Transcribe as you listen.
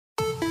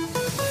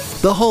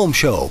The Home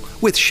Show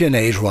with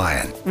Sinead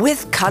Ryan.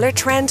 With Colour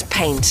Trend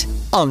Paint.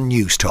 On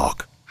News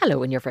Talk.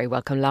 Hello and you're very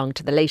welcome along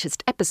to the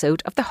latest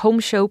episode of the Home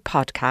Show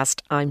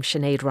podcast. I'm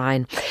Sinead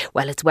Ryan.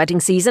 Well, it's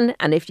wedding season,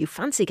 and if you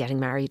fancy getting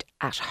married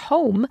at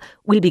home,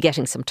 we'll be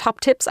getting some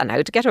top tips on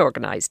how to get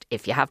organised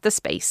if you have the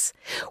space.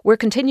 We're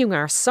continuing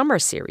our summer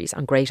series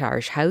on great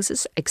Irish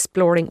houses,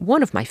 exploring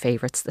one of my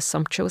favourites, the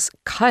sumptuous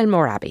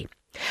Kylemore Abbey.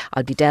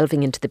 I'll be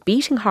delving into the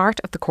beating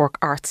heart of the Cork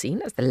art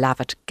scene as the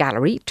Lavit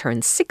Gallery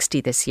turns 60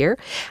 this year,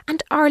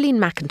 and Arlene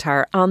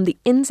McIntyre on the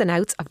ins and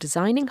outs of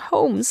designing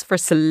homes for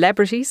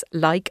celebrities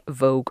like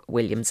Vogue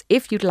Williams.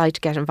 If you'd like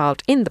to get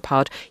involved in the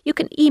pod, you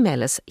can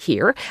email us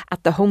here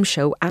at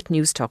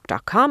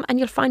thehomeshow@newstalk.com, and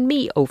you'll find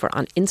me over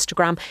on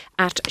Instagram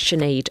at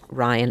Sinead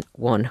Ryan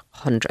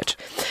 100.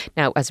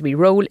 Now, as we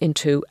roll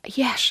into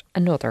yet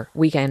another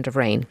weekend of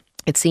rain,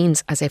 it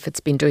seems as if it's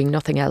been doing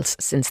nothing else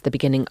since the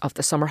beginning of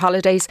the summer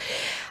holidays.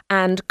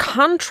 And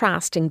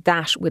contrasting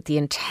that with the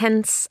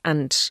intense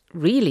and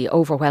really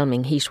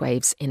overwhelming heat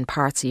waves in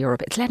parts of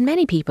Europe, it's led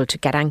many people to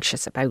get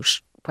anxious about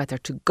whether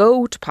to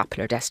go to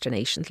popular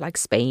destinations like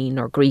Spain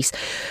or Greece.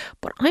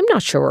 But I'm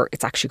not sure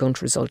it's actually going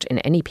to result in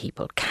any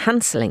people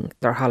cancelling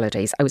their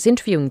holidays. I was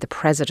interviewing the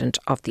president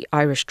of the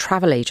Irish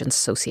Travel Agents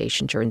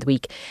Association during the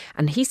week,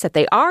 and he said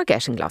they are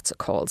getting lots of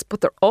calls,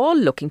 but they're all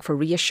looking for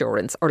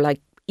reassurance or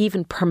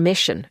even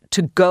permission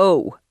to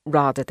go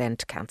rather than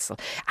to cancel.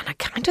 And I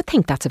kind of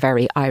think that's a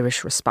very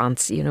Irish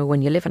response. You know,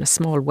 when you live in a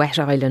small wet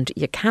island,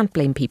 you can't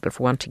blame people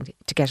for wanting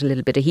to get a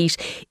little bit of heat,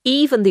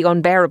 even the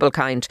unbearable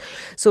kind.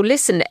 So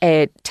listen,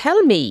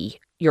 tell me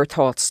your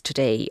thoughts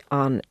today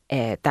on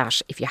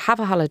that. If you have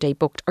a holiday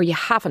booked or you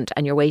haven't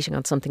and you're waiting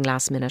on something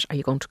last minute, are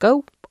you going to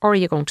go or are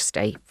you going to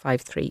stay?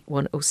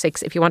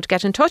 53106 if you want to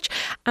get in touch,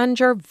 and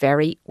you're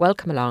very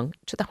welcome along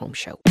to the Home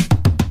Show.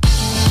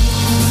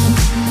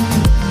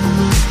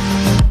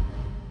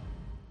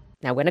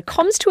 Now, when it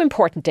comes to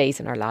important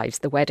days in our lives,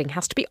 the wedding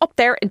has to be up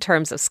there in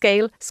terms of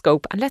scale,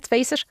 scope and, let's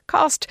face it,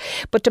 cost.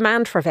 But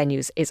demand for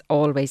venues is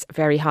always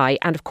very high,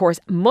 and of course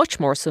much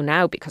more so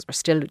now because we're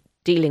still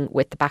dealing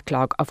with the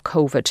backlog of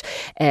COVID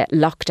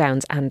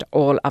lockdowns and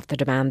all of the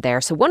demand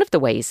there. So one of the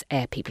ways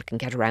people can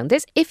get around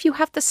this, if you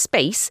have the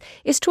space,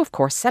 is to of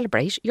course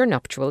celebrate your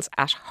nuptials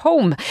at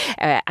home.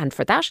 And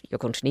for that you're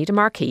going to need a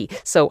marquee.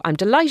 So I'm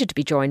delighted to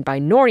be joined by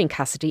Noreen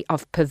Cassidy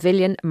of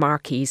Pavilion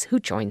Marquees, who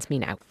joins me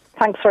now.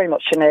 Thanks very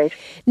much, Sinead.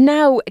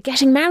 Now,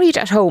 getting married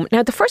at home.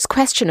 Now, the first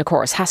question, of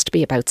course, has to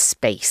be about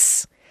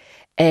space.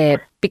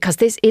 Because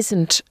this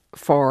isn't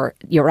for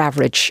your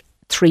average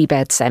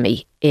 3-bed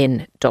semi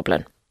in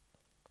Dublin.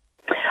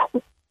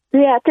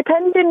 Yeah,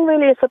 depending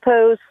really, I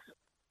suppose,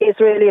 is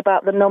really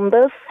about the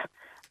numbers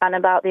and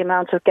about the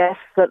amount of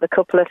guests that the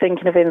couple are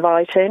thinking of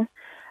inviting.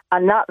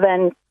 And that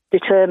then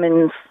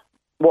determines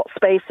what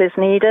space is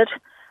needed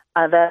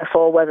and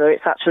therefore whether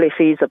it's actually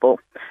feasible.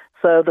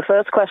 So the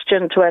first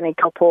question to any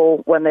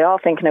couple when they are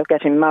thinking of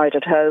getting married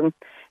at home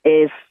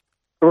is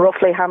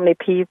roughly how many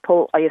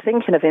people are you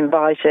thinking of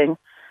inviting,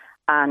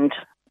 and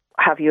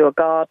have you a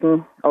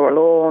garden or a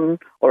lawn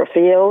or a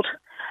field?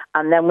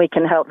 And then we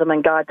can help them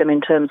and guide them in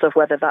terms of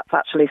whether that's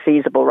actually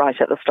feasible right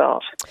at the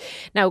start.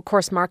 Now, of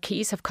course,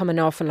 marquees have come an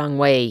awful long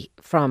way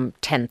from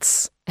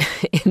tents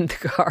in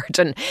the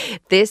garden.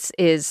 This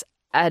is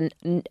an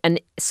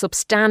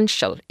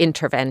substantial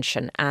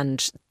intervention,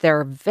 and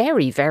they're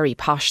very, very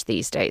posh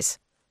these days.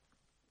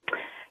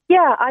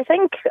 Yeah, I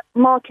think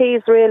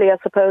marquees really, I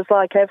suppose,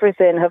 like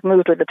everything, have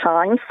moved with the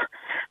times.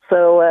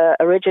 So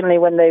originally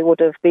when they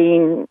would have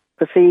been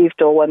perceived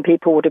or when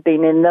people would have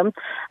been in them,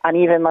 and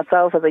even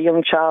myself as a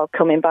young child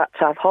coming back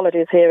to have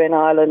holidays here in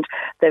Ireland,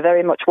 they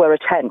very much were a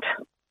tent.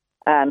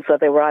 So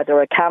they were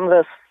either a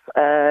canvas,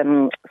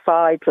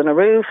 sides and a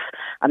roof,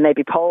 and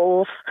maybe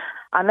poles.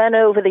 And then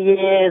over the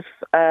years,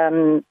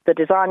 the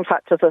design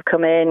factors have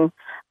come in,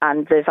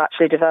 and they've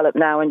actually developed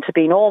now into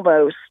being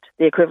almost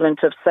the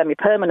equivalent of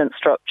semi-permanent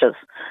structures.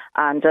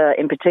 And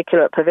in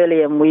particular at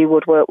Pavilion, we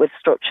would work with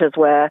structures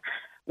where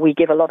we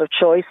give a lot of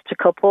choice to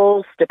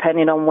couples,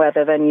 depending on where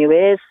the venue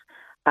is,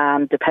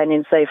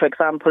 depending, say, for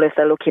example, if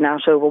they're looking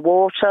out over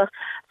water.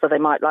 So they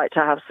might like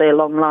to have, say, a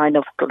long line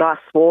of glass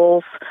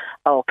walls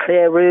or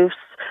clear roofs.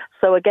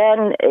 So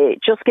again, it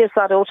just gives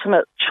that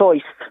ultimate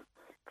choice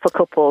for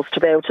couples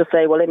to be able to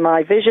say, well, in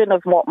my vision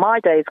of what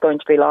my day is going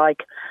to be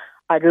like,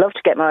 I'd love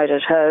to get married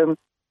at home.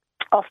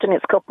 Often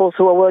it's couples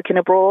who are working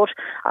abroad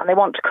and they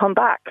want to come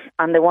back,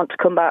 and they want to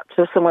come back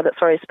to somewhere that's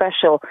very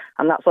special,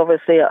 and that's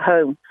obviously at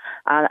home.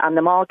 And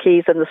the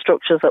marquees and the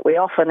structures that we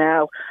offer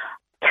now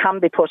can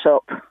be put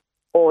up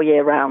all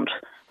year round.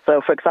 So,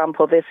 for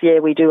example, this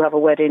year we do have a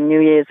wedding New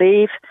Year's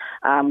Eve,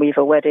 we have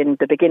a wedding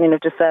the beginning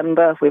of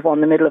December, we've one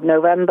the middle of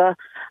November,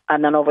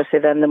 and then obviously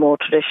then the more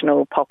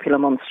traditional popular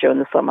months during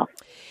the summer.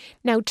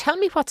 Now, tell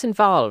me what's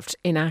involved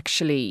in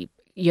actually,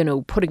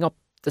 putting up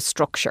the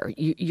structure.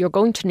 You're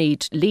going to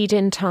need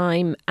lead-in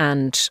time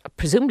and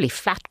presumably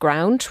flat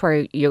ground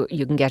where you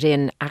can get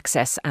in,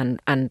 access and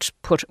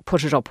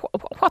put it up.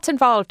 What's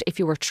involved if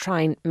you were to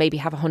try and maybe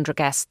have 100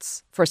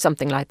 guests for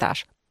something like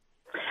that?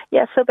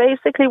 Yeah, so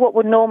basically what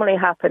would normally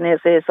happen is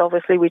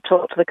obviously we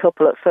talk to the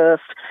couple at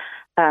first,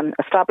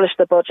 establish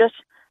the budget,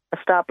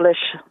 establish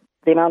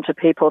the amount of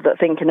people that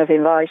they're thinking of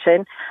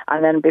inviting,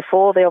 and then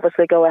before they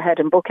obviously go ahead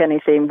and book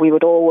anything, we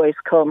would always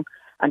come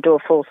and do a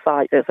full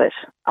site visit.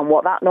 And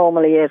what that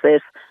normally is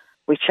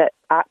we check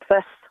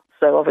access,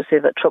 so obviously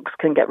that trucks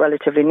can get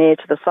relatively near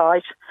to the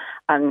site,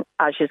 and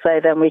as you say,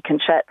 then we can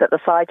check that the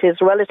site is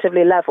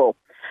relatively level.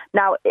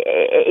 Now,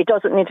 it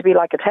doesn't need to be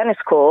like a tennis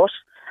court,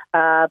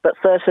 but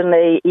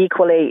certainly,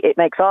 equally, it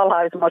makes our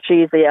lives much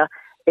easier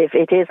if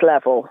it is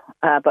level.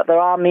 But there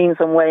are means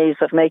and ways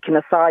of making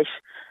a site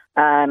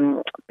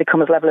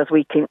become as level as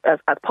we can as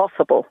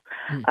possible.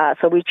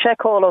 So we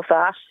check all of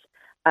that.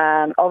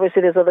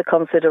 Obviously, there's other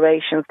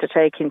considerations to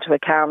take into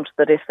account,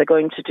 that if they're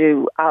going to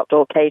do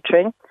outdoor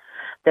catering,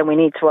 then we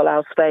need to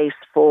allow space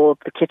for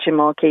the kitchen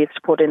marquees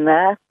to put in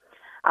there.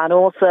 And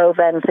also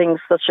then things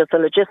such as the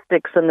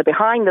logistics and the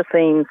behind the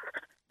scenes,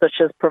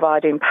 such as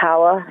providing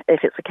power,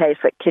 if it's a case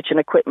that kitchen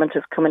equipment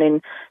is coming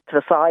in to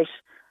the site,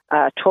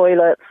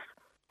 toilets,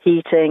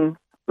 heating,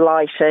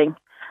 lighting,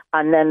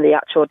 and then the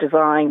actual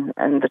design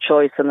and the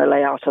choice and the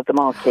layout of the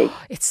marquee.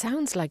 It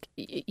sounds like,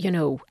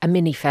 a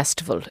mini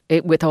festival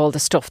with all the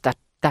stuff that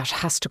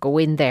has to go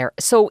in there.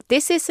 So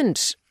this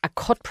isn't a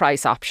cut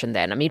price option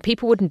then? I mean,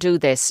 people wouldn't do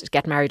this,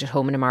 get married at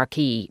home in a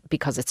marquee,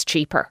 because it's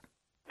cheaper.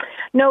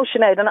 No,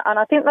 Sinead, and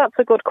I think that's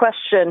a good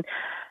question.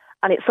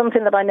 And it's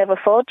something that I never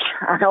fudge.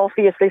 I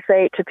obviously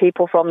say it to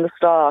people from the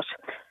start.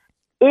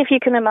 If you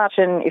can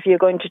imagine, if you're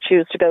going to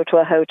choose to go to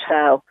a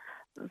hotel,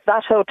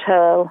 that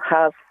hotel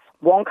has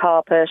one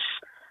carpet,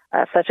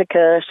 a set of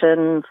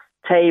curtains,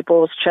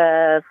 tables,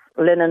 chairs,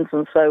 linens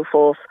and so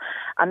forth.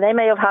 And they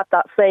may have had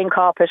that same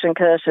carpet and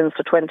curtains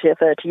for 20 or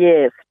 30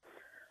 years.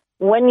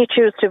 When you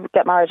choose to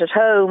get married at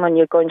home and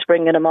you're going to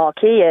bring in a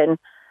marquee in,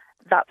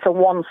 that's a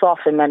once-off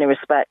in many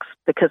respects,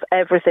 because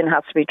everything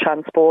has to be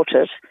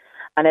transported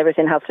and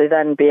everything has to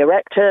then be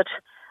erected,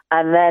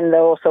 and then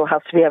there also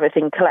has to be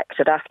everything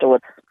collected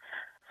afterwards.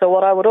 So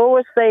what I would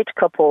always say to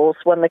couples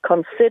when they're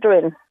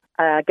considering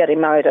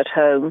getting married at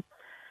home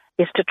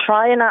is to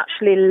try and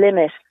actually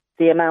limit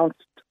the amount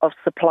of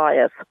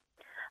suppliers.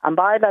 And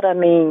by that I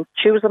mean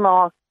choose a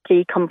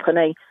marquee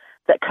company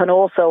that can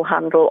also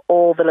handle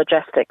all the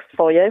logistics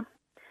for you.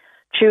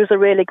 Choose a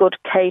really good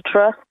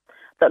caterer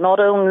that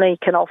not only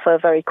can offer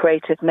very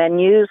creative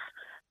menus,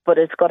 but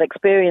has got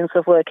experience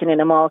of working in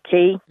a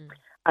marquee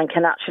and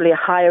can actually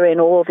hire in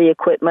all the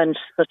equipment,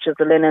 such as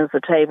the linens, the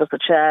tables, the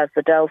chairs,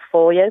 the delf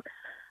for you.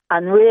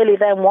 And really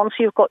then, once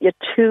you've got your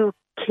two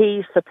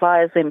key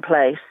suppliers in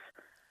place,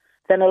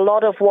 then a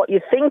lot of what you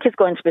think is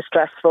going to be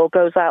stressful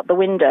goes out the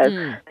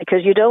window,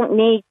 because you don't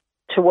need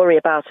to worry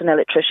about an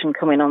electrician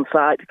coming on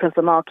site, because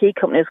the marquee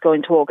company is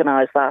going to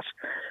organise that.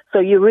 So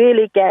you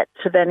really get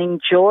to then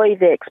enjoy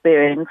the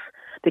experience,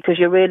 because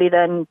you're really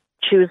then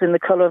choosing the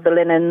colour of the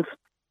linens,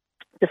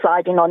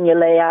 deciding on your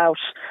layout,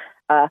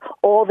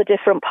 all the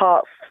different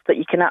parts that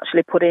you can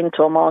actually put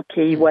into a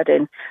marquee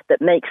wedding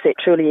that makes it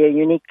truly a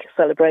unique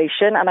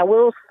celebration. And I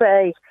will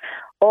say,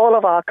 all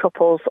of our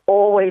couples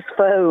always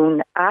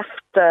phone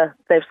after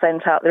they've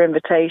sent out their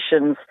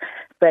invitations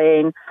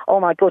saying, oh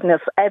my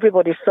goodness,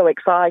 everybody's so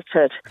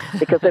excited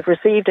because they've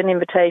received an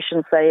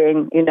invitation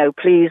saying,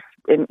 please,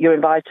 you're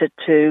invited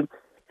to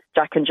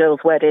Jack and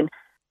Jill's wedding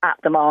at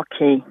the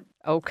marquee.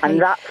 Okay.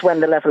 And that's when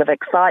the level of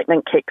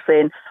excitement kicks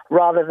in,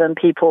 rather than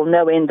people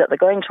knowing that they're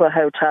going to a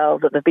hotel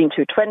that they've been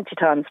to 20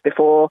 times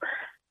before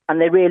and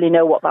they really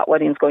know what that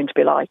wedding's going to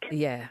be like.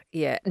 Yeah.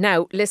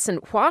 Now, listen,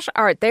 what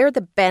are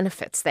the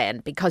benefits then?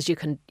 Because you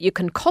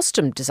can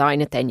custom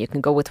design it then. You can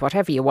go with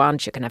whatever you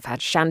want. You can have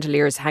had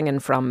chandeliers hanging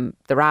from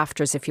the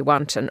rafters if you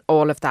want and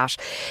all of that.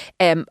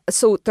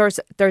 So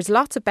there's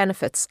lots of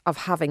benefits of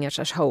having it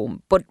at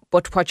home. But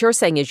what you're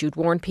saying is you'd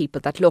warn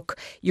people that, look,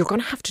 you're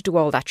going to have to do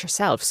all that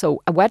yourself.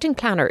 So a wedding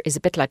planner is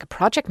a bit like a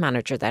project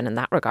manager then in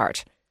that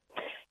regard.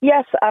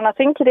 Yes, and I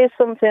think it is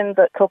something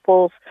that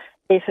couples,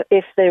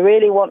 if they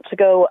really want to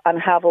go and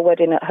have a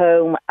wedding at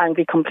home and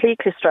be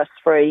completely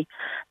stress-free,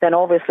 then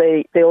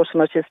obviously the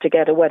ultimate is to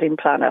get a wedding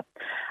planner.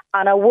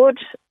 And I would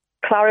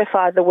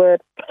clarify the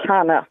word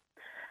planner.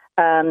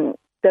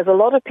 There's a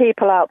lot of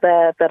people out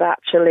there that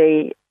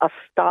actually are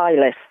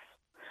stylists.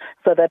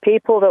 So they're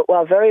people that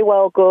are very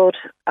well good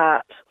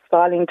at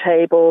styling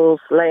tables,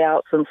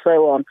 layouts and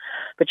so on.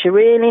 But you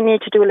really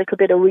need to do a little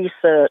bit of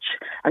research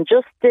and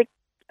just dig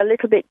a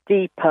little bit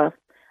deeper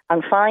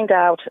and find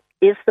out,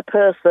 is the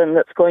person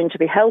that's going to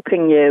be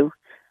helping you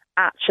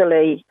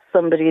actually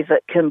somebody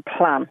that can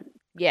plan?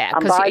 Yeah,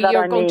 because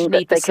you're going to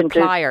need the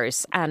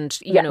suppliers and,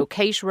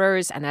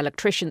 caterers and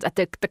electricians at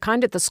the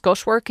kind of the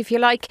scut work, if you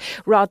like,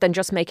 rather than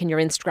just making your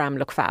Instagram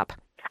look fab.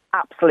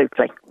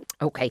 Absolutely.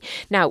 Okay.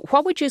 Now,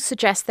 what would you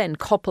suggest then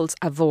couples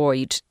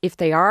avoid if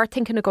they are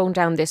thinking of going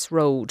down this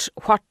road?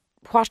 What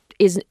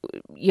is,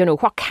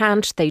 what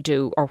can't they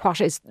do, or what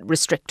is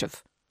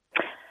restrictive?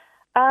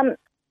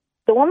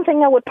 The one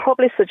thing I would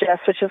probably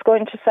suggest, which is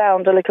going to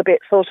sound a little bit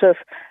sort of,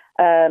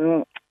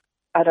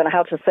 I don't know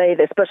how to say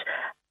this, but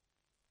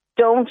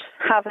don't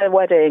have a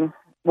wedding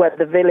where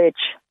the village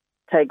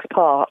takes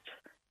part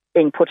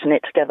in putting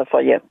it together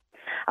for you.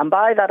 And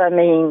by that I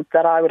mean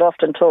that I would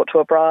often talk to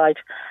a bride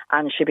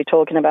and she'd be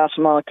talking about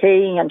a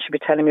marquee and she'd be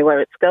telling me where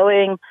it's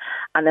going.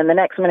 And then the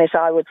next minute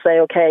I would say,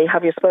 okay,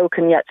 have you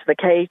spoken yet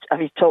to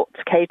have you talked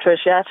to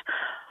caterers yet?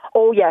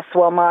 Oh yes,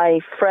 well my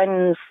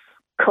friend's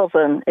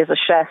cousin is a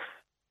chef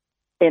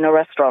in a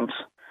restaurant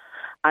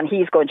and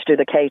he's going to do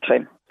the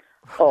catering.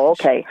 Oh,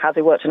 okay. Has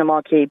he worked in a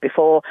marquee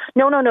before?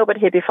 No, but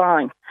he'd be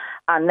fine.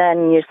 And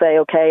then you say,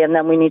 okay, and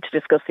then we need to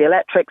discuss the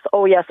electrics.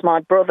 Oh, yes,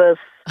 my brother's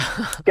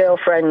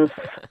girlfriend's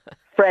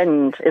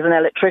friend is an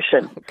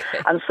electrician.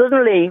 Okay. And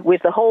suddenly,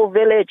 with the whole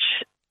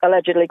village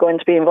allegedly going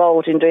to be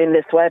involved in doing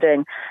this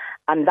wedding,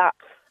 and that's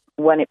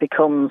when it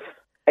becomes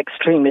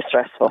extremely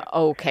stressful.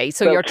 Okay,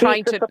 so you're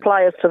trying to...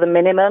 suppliers to the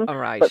minimum,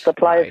 but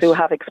suppliers who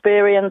have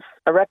experience,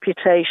 a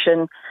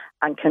reputation,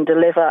 and can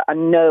deliver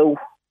and know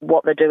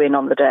what they're doing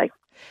on the day.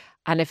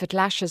 And if it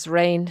lashes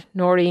rain,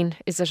 Noreen,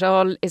 is it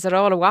all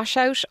a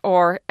washout,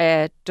 or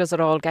does it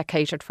all get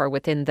catered for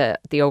within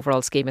the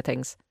overall scheme of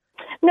things?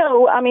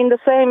 No, I mean the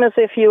same as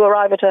if you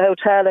arrive at a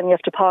hotel and you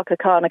have to park a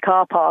car in a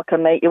car park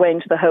and make your way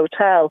into the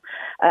hotel.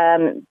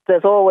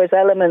 There's always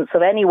elements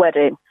of any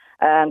wedding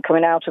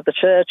coming out of the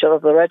church or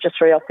the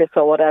registry office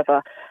or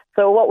whatever.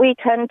 So what we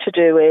tend to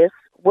do is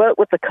work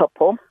with the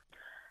couple,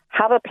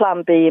 have a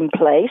plan B in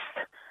place.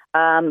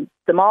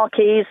 The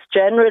marquees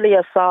generally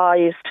are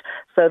sized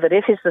so that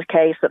if it's the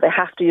case that they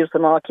have to use the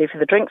marquee for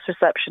the drinks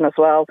reception as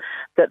well,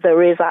 that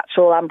there is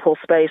actual ample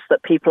space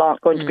that people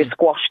aren't going to be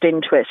squashed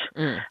into it.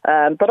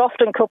 But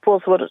often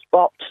couples would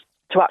opt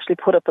to actually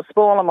put up a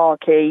smaller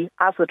marquee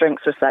as the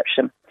drinks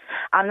reception.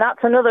 And that's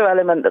another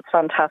element that's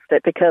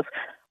fantastic because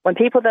when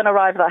people then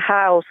arrive at the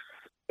house,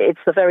 it's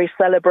a very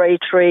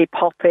celebratory,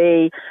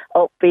 poppy,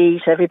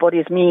 upbeat,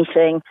 everybody's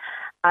meeting.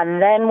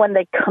 And then when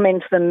they come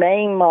into the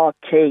main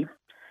marquee,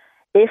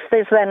 if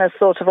there's then a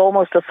sort of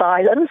almost a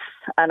silence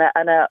and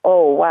a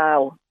oh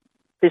wow,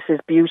 this is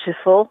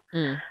beautiful,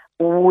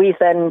 we've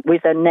then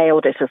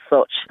nailed it as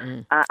such,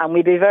 and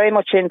we'd be very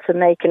much into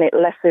making it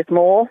less is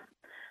more,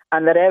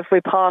 and that every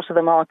part of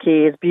the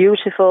marquee is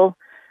beautiful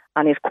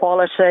and is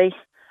quality,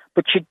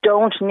 but you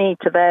don't need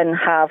to then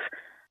have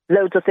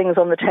loads of things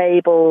on the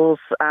tables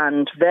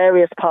and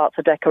various parts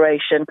of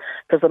decoration,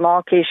 because the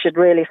marquee should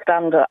really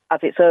stand as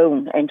its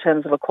own in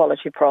terms of a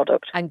quality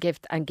product. And give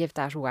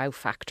that wow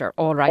factor.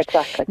 All right.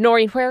 Exactly.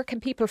 Noreen, where can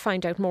people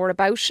find out more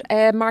about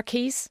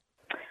marquees?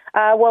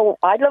 Well,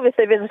 I'd love if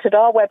they visited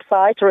our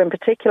website, or in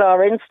particular our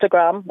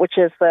Instagram, which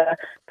is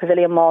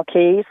Pavilion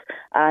Marquees,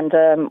 and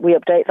we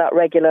update that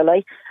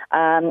regularly.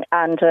 And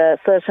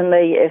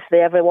certainly if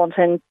they ever want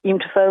you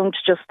to phone to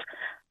just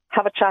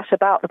have a chat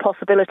about the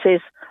possibilities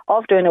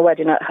of doing a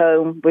wedding at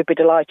home, we'd be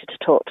delighted to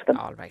talk to them.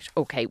 All right.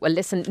 OK. Well,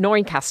 listen,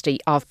 Noreen Cassidy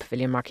of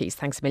Pavilion Marquees,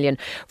 thanks a million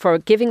for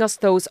giving us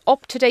those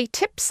up-to-date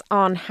tips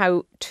on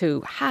how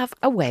to have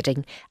a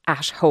wedding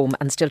at home.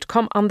 And still to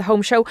come on the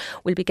Home Show,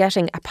 we'll be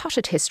getting a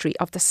potted history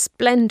of the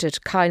splendid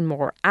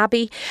Kylemore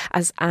Abbey,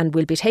 and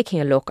we'll be taking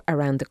a look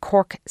around the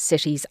Cork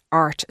city's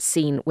art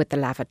scene with the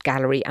Lavit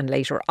Gallery. And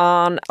later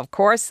on, of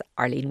course,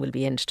 Arlene will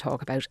be in to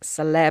talk about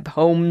celeb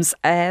homes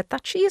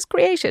that she has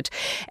created.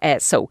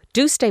 So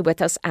do stay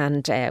with us,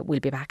 and we'll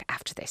be back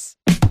after this.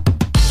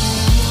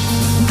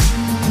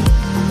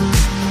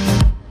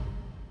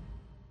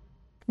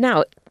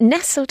 Now,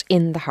 nestled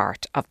in the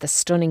heart of the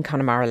stunning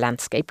Connemara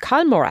landscape,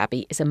 Kylemore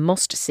Abbey is a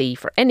must-see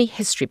for any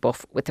history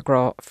buff with a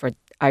grá for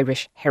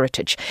Irish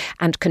heritage.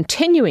 And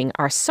continuing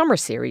our summer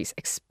series,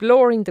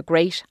 exploring the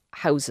great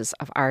houses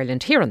of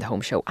Ireland here on the Home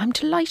Show, I'm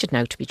delighted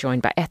now to be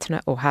joined by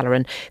Eithne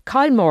O'Halloran,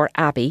 Kylemore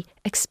Abbey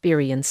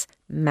Experience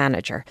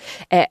Manager.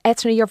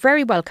 Eithne, you're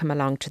very welcome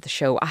along to the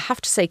show. I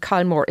have to say,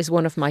 Kylemore is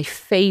one of my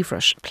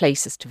favourite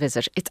places to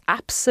visit. It's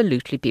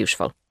absolutely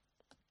beautiful.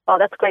 Oh,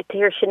 that's great to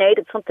hear, Sinead.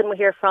 It's something we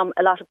hear from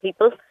a lot of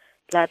people,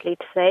 gladly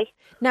to say.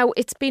 Now,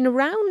 it's been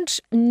around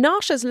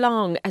not as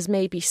long as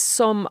maybe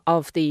some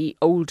of the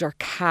older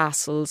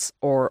castles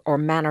or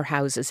manor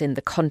houses in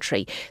the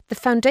country. The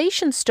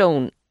foundation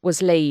stone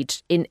was laid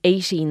in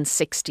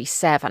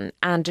 1867,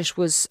 and it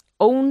was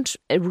owned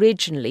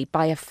originally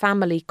by a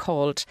family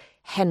called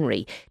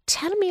Henry.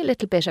 Tell me a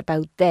little bit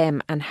about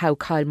them and how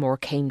Kylemore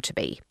came to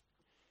be.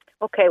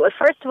 Okay, well,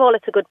 first of all,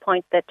 it's a good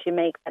point that you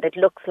make that it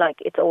looks like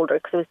it's older,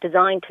 because it was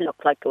designed to look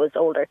like it was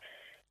older.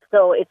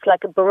 So it's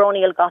like a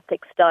baronial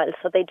Gothic style.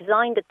 So they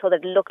designed it so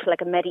that it looked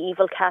like a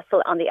medieval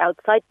castle on the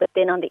outside, but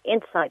then on the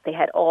inside they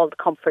had all the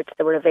comforts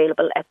that were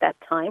available at that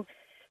time.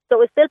 So it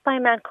was built by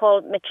a man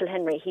called Mitchell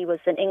Henry. He was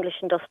an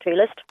English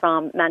industrialist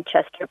from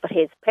Manchester, but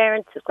his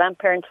parents, his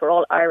grandparents were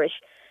all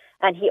Irish.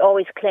 And he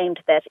always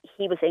claimed that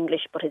he was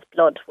English, but his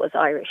blood was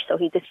Irish. So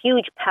he had this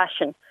huge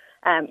passion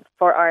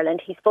for Ireland.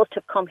 He's supposed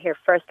to have come here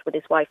first with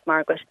his wife,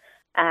 Margaret,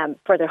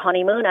 for their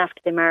honeymoon after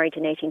they married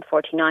in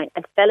 1849,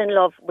 and fell in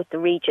love with the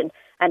region,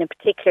 and in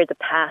particular the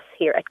pass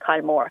here at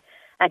Kylemore.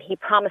 And he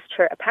promised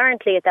her,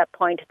 apparently at that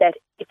point, that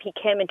if he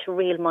came into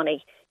real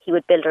money, he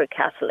would build her a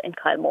castle in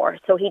Kylemore.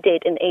 So he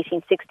did. In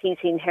the 1860s,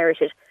 he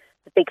inherited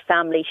the big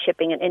family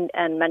shipping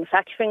and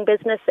manufacturing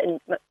business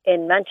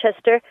in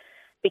Manchester.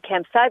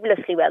 became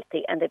fabulously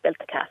wealthy, and they built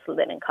the castle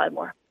then in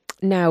Kylemore.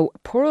 Now,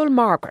 poor old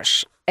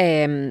Margaret,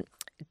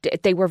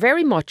 they were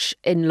very much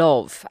in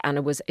love, and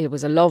it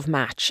was a love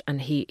match,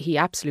 and he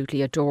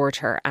absolutely adored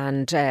her.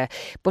 And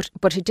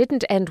but it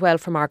didn't end well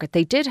for Margaret.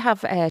 They did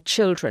have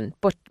children,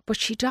 but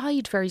she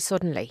died very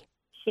suddenly.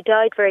 She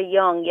died very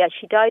young. Yeah,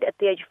 she died at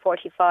the age of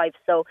 45.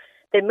 So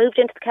they moved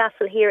into the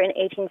castle here in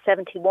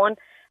 1871,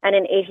 and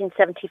in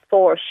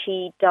 1874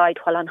 she died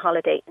while on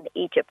holiday in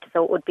Egypt.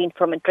 So it would have been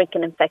from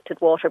drinking infected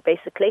water,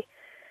 basically.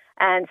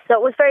 And so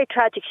it was very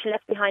tragic. She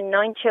left behind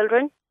 9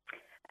 children.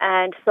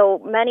 And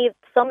so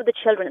some of the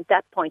children at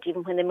that point,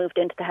 even when they moved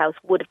into the house,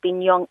 would have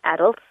been young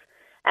adults.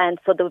 And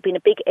so there would have been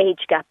a big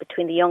age gap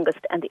between the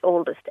youngest and the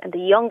oldest. And the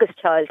youngest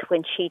child,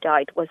 when she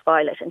died, was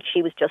Violet, and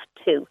she was just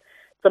 2.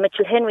 So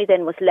Mitchell Henry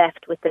then was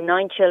left with the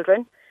 9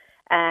 children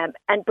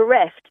and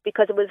bereft,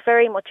 because it was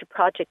very much a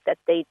project that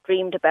they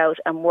dreamed about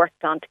and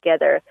worked on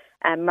together.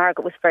 And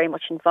Margaret was very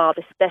much involved,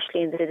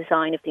 especially in the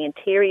design of the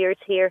interiors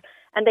here.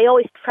 And they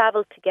always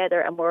travelled together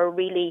and were a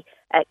really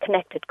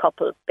connected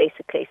couple,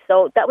 basically.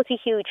 So that was a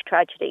huge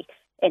tragedy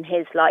in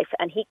his life.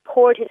 And he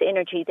poured his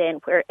energy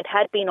then, where it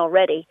had been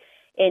already,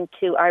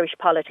 into Irish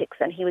politics.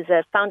 And he was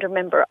a founder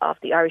member of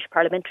the Irish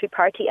Parliamentary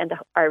Party and the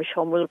Irish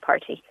Home Rule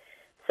Party.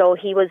 So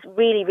he was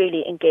really,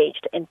 really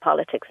engaged in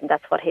politics, and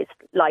that's what his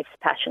life's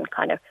passion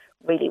kind of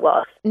really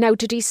was. Now,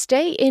 did he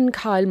stay in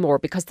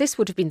Kylemore? Because this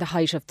would have been the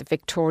height of the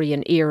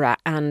Victorian era,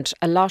 and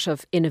a lot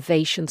of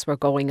innovations were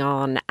going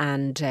on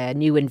and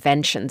new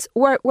inventions.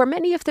 Were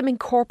many of them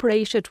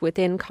incorporated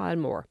within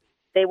Kylemore?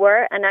 They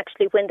were, and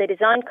actually when they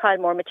designed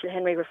Kylemore, Mitchell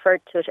Henry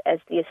referred to it as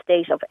the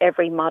estate of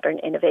every modern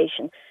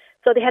innovation.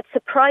 So they had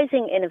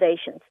surprising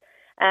innovations.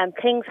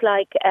 Things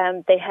like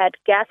they had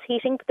gas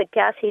heating, but the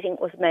gas heating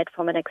was made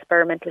from an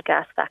experimental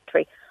gas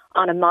factory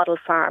on a model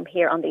farm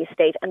here on the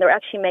estate, and they're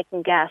actually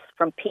making gas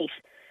from peat.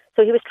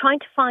 So he was trying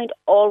to find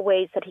all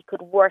ways that he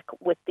could work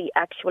with the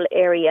actual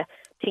area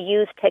to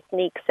use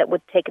techniques that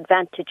would take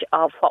advantage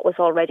of what was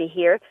already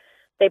here.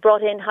 They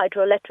brought in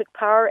hydroelectric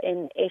power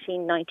in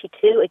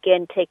 1892,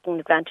 again taking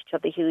advantage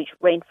of the huge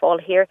rainfall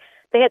here.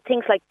 They had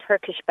things like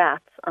Turkish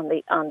baths in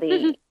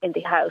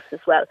the house as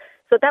well.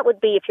 So that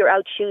would be if you're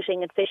out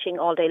shooting and fishing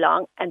all day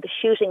long, and the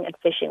shooting and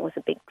fishing was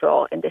a big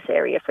draw in this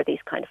area for these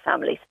kind of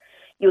families.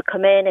 You would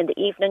come in the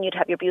evening, you'd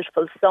have your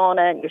beautiful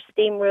sauna and your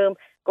steam room,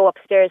 go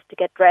upstairs to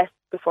get dressed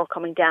before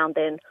coming down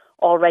then,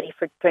 all ready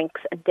for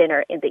drinks and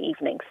dinner in the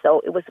evening.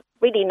 So it was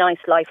really nice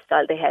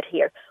lifestyle they had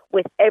here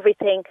with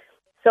everything.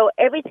 So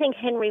everything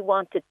Henry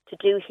wanted to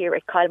do here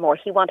at Kylemore,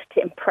 he wanted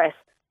to impress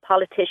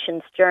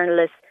politicians,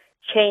 journalists,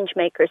 change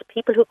makers,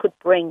 people who could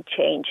bring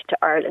change to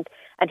Ireland.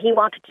 And he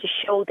wanted to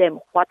show them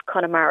what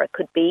Connemara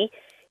could be.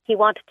 He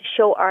wanted to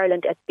show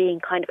Ireland as being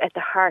kind of at the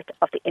heart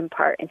of the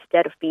empire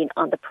instead of being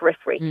on the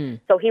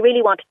periphery. So he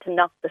really wanted to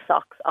knock the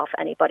socks off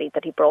anybody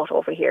that he brought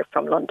over here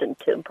from London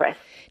to impress.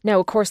 Now,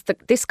 of course,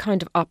 this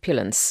kind of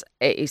opulence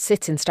it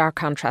sits in stark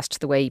contrast to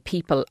the way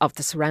people of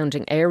the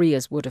surrounding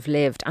areas would have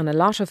lived, and a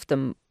lot of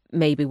them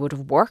maybe would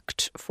have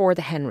worked for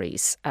the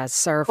Henrys as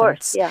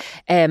servants. Of course,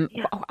 yeah.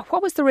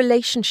 What was the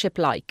relationship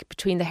like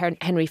between the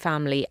Henry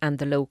family and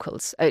the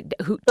locals,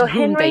 to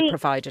whom they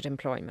provided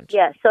employment?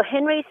 Yeah, so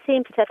Henry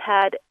seems to have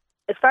had,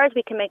 as far as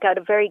we can make out,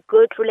 a very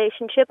good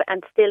relationship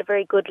and still a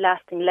very good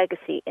lasting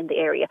legacy in the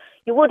area.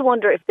 You would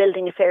wonder if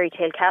building a fairy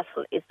tale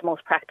castle is the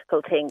most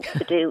practical thing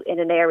to do in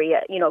an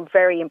area,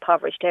 very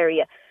impoverished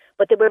area.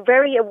 But they were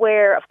very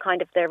aware of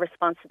kind of their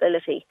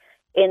responsibility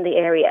in the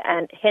area,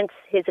 and hence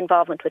his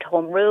involvement with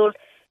Home Rule,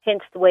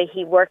 hence the way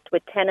he worked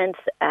with tenants.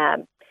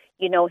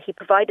 He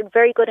provided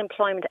very good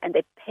employment, and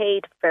they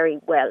paid very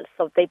well.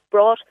 So they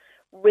brought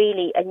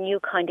really a new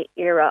kind of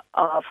era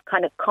of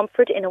kind of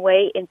comfort in a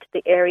way into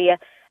the area,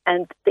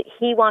 and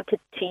he wanted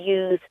to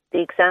use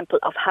the example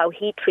of how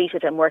he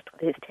treated and worked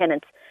with his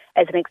tenants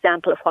as an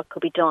example of what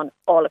could be done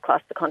all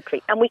across the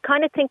country. And we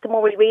kind of think the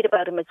more we read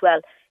about him as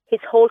well, his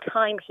whole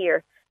time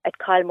here at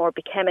Kylemore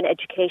became an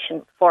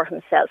education for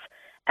himself.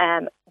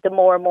 The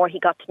more and more he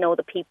got to know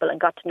the people and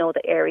got to know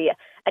the area.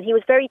 And he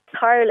was very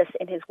tireless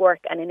in his work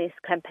and in his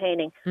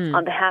campaigning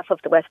on behalf of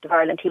the west of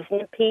Ireland. He was an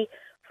MP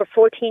for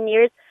 14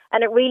 years,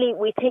 and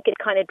we think it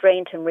kind of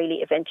drained him really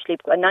eventually.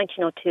 In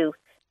 1902,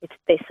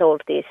 they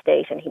sold the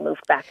estate and he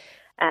moved back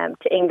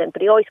to England.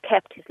 But he always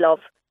kept his love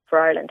for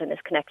Ireland and his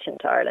connection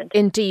to Ireland.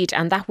 Indeed,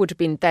 and that would have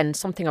been then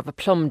something of a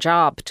plum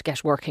job to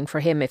get working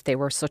for him if they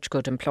were such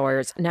good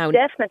employers. Now,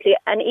 definitely,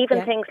 and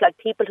even things like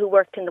people who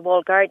worked in the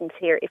walled gardens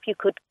here, if you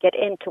could get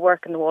in to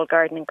work in the walled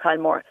garden in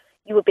Kylemore,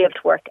 you would be able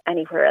to work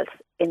anywhere else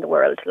in the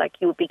world. Like,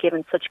 you would be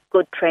given such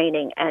good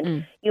training,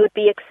 and you would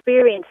be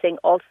experiencing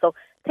also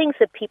things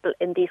that people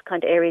in these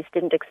kind of areas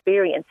didn't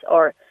experience,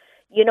 or,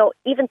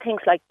 even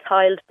things like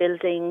tiled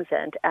buildings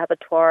and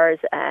abattoirs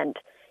and,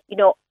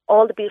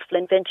 all the beautiful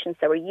inventions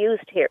that were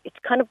used here, it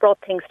kind of brought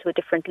things to a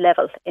different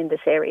level in this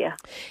area.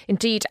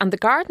 Indeed, and the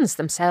gardens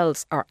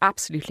themselves are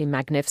absolutely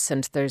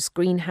magnificent. There's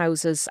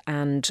greenhouses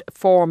and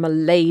formal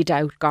laid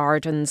out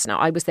gardens. Now,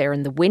 I was there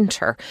in the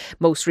winter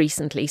most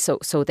recently, so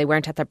they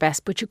weren't at their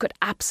best, but you could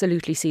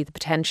absolutely see the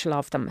potential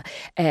of them.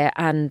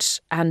 And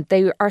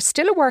they are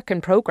still a work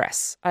in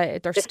progress.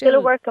 They're still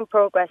a work in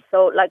progress.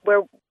 So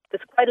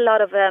there's quite a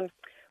lot of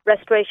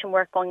restoration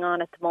work going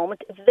on at the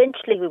moment.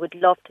 Eventually, we would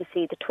love to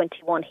see the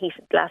 21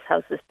 heated glass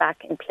houses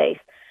back in place.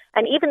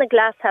 And even the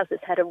glass houses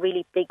had a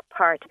really big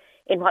part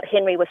in what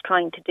Henry was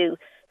trying to do.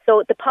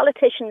 So the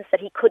politicians that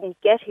he couldn't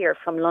get here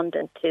from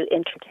London to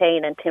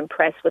entertain and to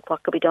impress with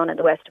what could be done in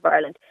the west of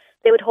Ireland,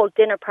 they would hold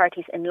dinner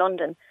parties in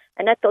London.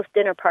 And at those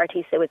dinner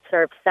parties, they would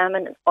serve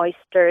salmon,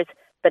 oysters,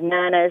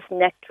 bananas,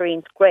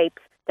 nectarines,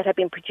 grapes that had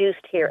been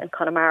produced here in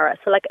Connemara.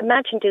 So,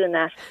 imagine doing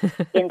that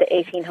in the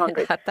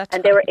 1800s.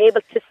 And they were able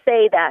to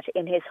say that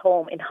in his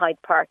home in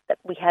Hyde Park, that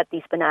we had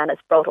these bananas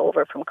brought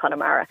over from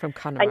Connemara.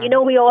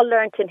 And, we all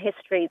learnt in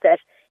history that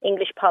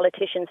English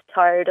politicians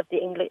tired of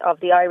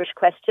the Irish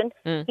question.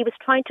 He was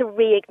trying to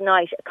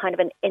reignite a kind of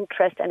an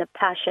interest and a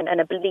passion and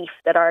a belief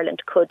that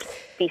Ireland could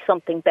be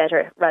something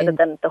better rather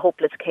than the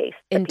hopeless case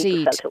that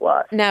people felt it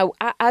was. Now,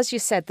 as you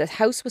said, the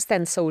house was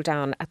then sold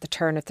down at the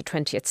turn of the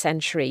 20th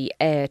century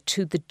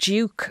to the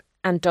Duke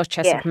and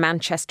Duchess of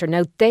Manchester.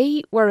 Now,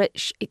 they were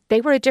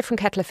a different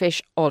kettle of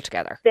fish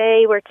altogether.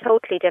 They were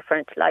totally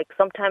different.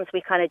 Sometimes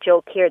we kind of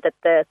joke here that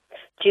the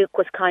Duke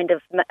was kind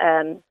of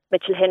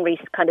Mitchell Henry's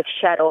kind of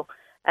shadow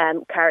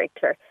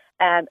character.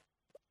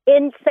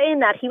 In saying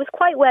that, he was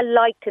quite well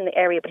liked in the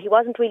area, but he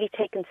wasn't really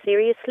taken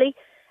seriously.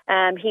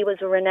 He was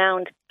a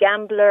renowned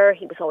gambler.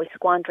 He was always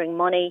squandering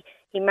money.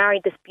 He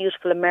married this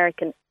beautiful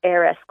American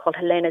heiress called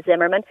Helena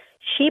Zimmerman.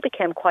 She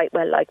became quite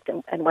well liked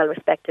and well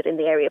respected in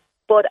the area.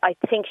 But I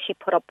think she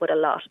put up with a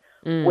lot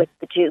with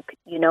the Duke,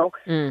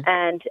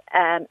 and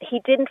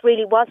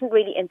he wasn't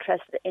really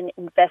interested in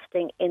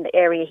investing in the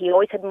area. He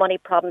always had money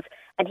problems,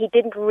 and he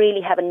didn't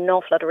really have an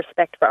awful lot of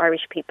respect for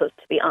Irish people,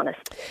 to be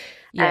honest.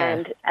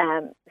 Yeah.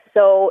 And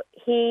so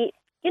he,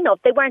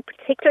 they weren't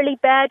particularly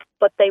bad,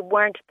 but they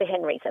weren't the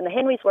Henrys. And the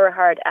Henrys were a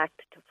hard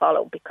act to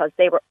follow because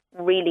they were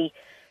really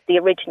the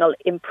original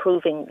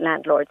improving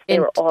landlords. They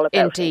were all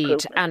about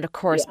improvement. And of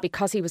course,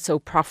 because he was so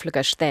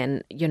profligate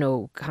then, he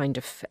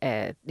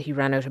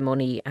ran out of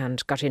money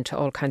and got into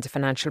all kinds of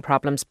financial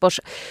problems. But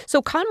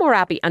so Kylemore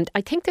Abbey, and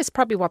I think this is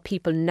probably what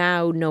people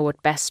now know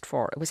it best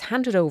for, it was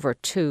turned over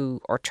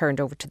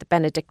to the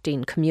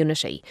Benedictine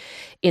community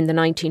in the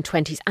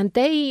 1920s. And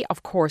they,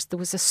 of course, there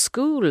was a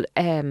school,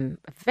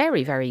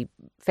 very, very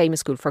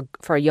famous school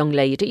for young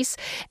ladies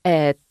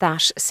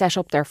that set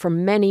up there for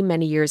many,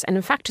 many years. And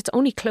in fact, it's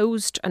only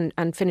closed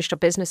and finished up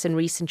business in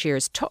recent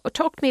years.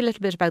 Talk to me a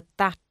little bit about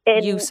that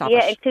use of it.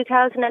 Yeah, in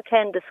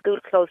 2010, the school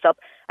closed up.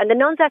 And the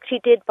nuns actually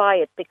did buy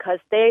it because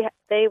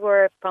they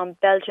were from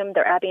Belgium.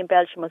 Their abbey in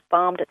Belgium was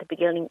bombed at the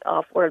beginning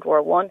of World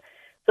War I.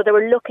 So they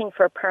were looking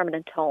for a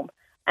permanent home.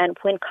 And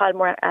when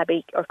Kylemore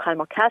Abbey, or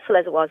Kylemore Castle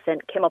as it was then,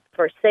 came up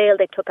for sale,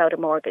 they took out a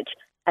mortgage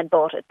and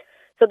bought it.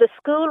 So the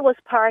school was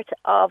part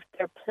of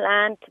their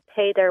plan to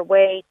pay their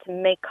way to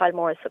make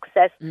Kylemore a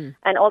success.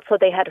 And also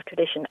they had a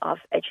tradition of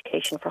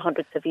education for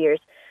hundreds of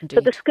years. Indeed.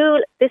 So the school,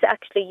 this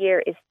actually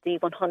year is the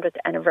 100th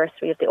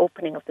anniversary of the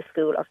opening of the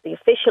school, of the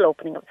official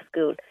opening of the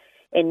school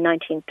in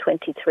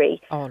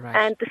 1923. All right.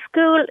 And the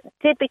school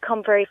did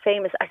become very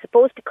famous, I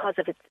suppose, because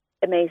of its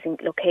amazing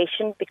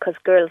location, because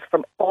girls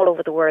from all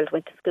over the world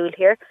went to school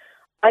here.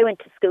 I went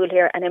to school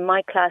here, and in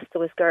my class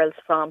there was girls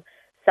from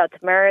South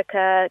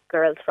America,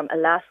 girls from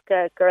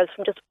Alaska, girls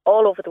from just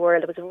all over the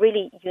world. It was a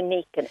really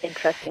unique and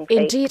interesting place.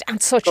 Indeed,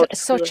 and such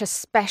a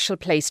special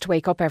place to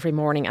wake up every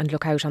morning and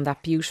look out on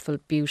that beautiful,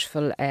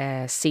 beautiful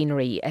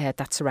scenery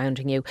that's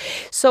surrounding you.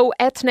 So,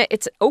 Ethna,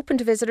 it's open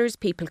to visitors.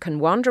 People can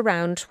wander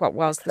around. What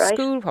was the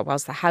school? What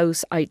was the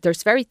house?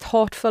 There's very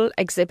thoughtful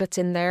exhibits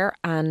in there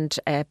and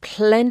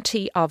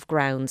plenty of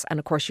grounds. And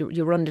of course,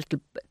 you run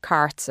little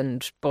carts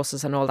and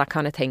buses and all that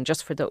kind of thing,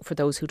 just for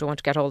those who don't want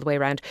to get all the way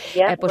around.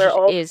 Yeah, but we're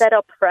all set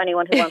up for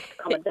anyone who wants to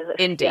come and visit.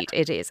 Indeed,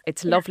 it is.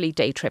 It's a lovely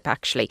day trip,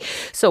 actually.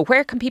 So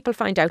where can people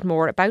find out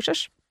more about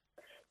it?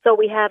 So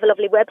we have a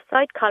lovely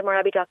website,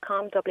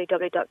 kylemoreabbey.com,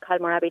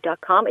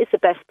 www.kylemoreabbey.com is the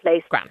best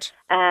place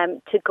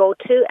to go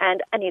to,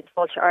 and any of the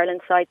Vulture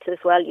Ireland sites as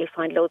well. You'll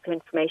find loads of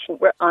information.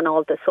 We're on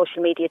all the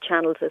social media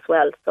channels as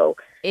well. So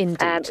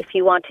if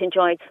you want to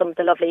enjoy some of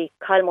the lovely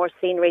Kylemore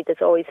scenery,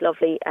 there's always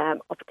lovely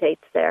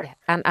updates there.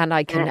 Yeah. And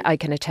I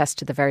can attest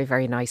to the very,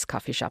 very nice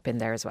coffee shop in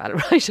there as well,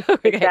 right?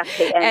 Okay.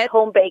 Exactly, and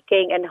home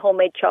baking and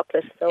homemade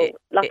chocolate, so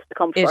lots to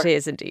come for. It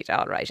is indeed,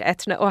 all right.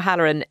 Ethna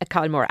O'Halloran,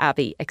 Kylemore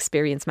Abbey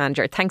Experience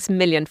Manager, thanks a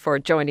million for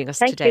joining us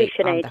today. Thank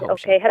you, Sinead.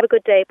 Okay, have a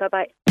good day.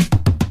 Bye-bye.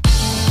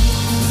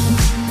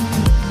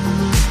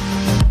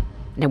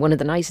 Now, one of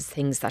the nicest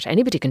things that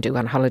anybody can do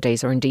on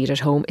holidays or indeed at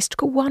home is to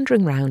go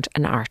wandering around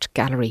an art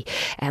gallery.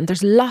 And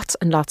there's lots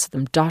and lots of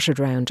them dotted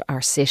around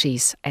our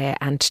cities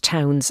and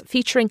towns,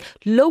 featuring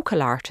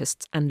local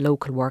artists and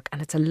local work.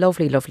 And it's a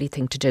lovely, lovely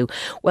thing to do.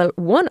 Well,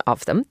 one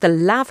of them, the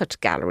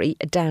Lavit Gallery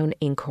down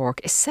in Cork,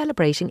 is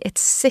celebrating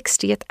its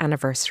 60th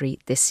anniversary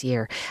this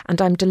year.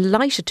 And I'm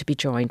delighted to be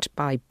joined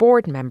by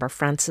board member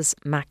Frances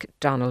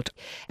MacDonald.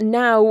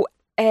 Now,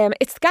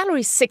 it's the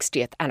gallery's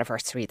 60th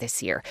anniversary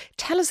this year.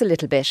 Tell us a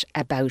little bit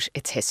about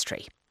its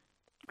history.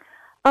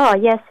 Oh,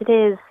 yes, it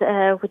is,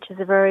 which is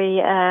a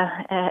very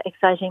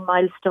exciting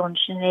milestone,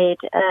 Sinead.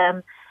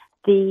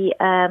 The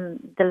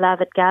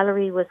Lavit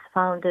Gallery was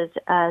founded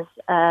as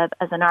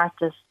an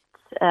artists'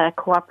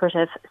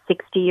 cooperative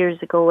 60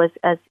 years ago,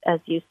 as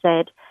you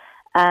said,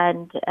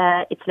 and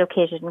it's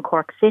located in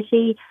Cork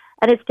City,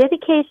 and it's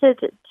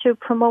dedicated to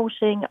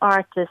promoting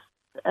artists,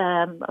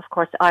 of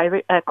course,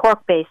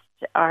 Cork-based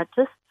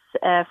artists,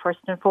 first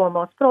and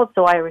foremost, but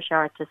also Irish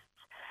artists.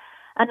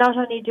 And not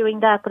only doing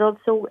that, but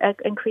also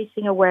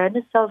increasing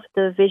awareness of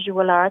the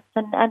visual arts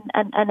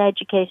and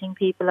educating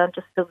people on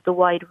just the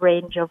wide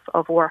range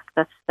of work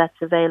that's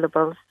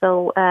available.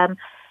 So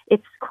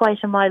it's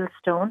quite a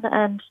milestone,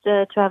 and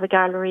to have a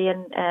gallery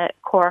in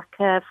Cork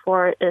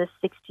for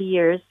 60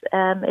 years,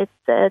 it's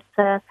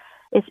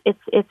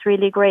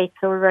really great.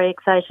 So we're very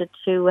excited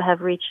to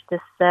have reached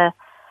this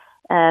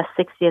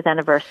 60th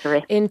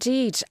anniversary.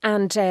 Indeed.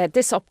 And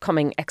this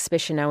upcoming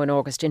exhibition now in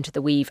August, Into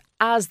the Weave,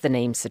 as the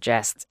name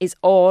suggests, is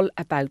all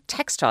about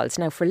textiles.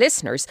 Now, for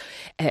listeners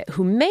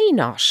who may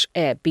not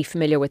be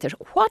familiar with it,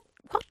 what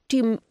do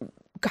you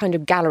kind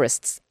of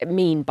gallerists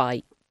mean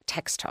by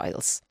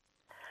textiles?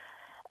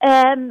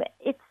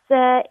 It's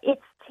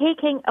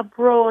taking a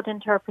broad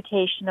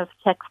interpretation of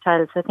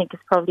textiles, I think, is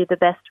probably the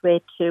best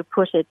way to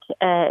put it,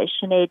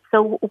 Sinead.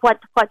 So what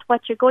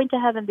you're going to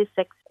have in this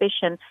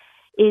exhibition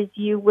is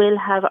you will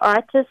have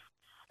artists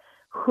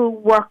who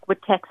work with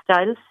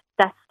textiles,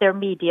 that's their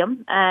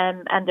medium,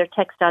 and they're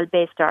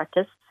textile-based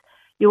artists.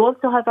 You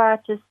also have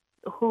artists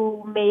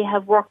who may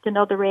have worked in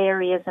other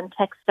areas, and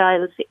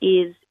textiles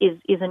is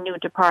a new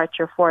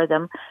departure for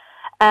them.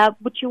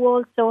 But you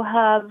also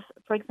have,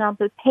 for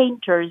example,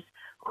 painters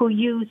who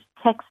use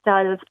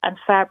textiles and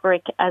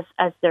fabric as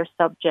their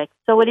subject.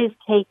 So it is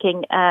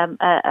taking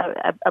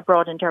a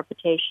broad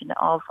interpretation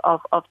of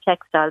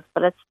textiles,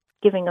 but it's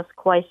giving us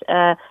quite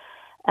a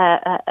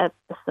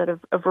sort of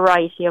a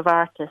variety of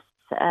artists.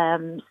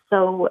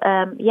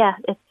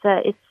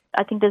 It's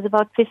I think there's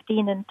about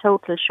 15 in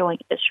total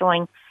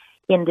showing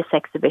in this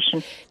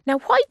exhibition. Now,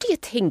 why do you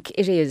think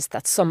it is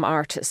that some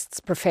artists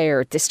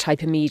prefer this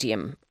type of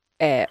medium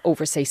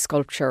over, say,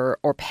 sculpture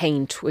or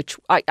paint, which,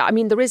 I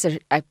mean, there is a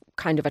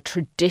kind of a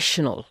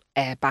traditional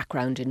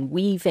background in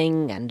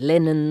weaving and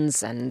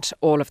linens and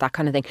all of that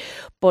kind of thing.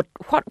 But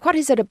what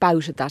is it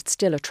about it that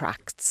still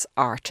attracts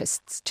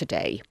artists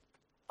today?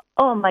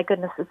 Oh, my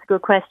goodness, it's a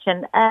good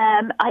question.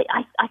 I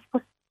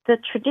suppose the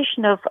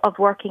tradition of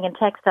working in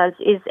textiles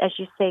is, as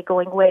you say,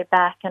 going way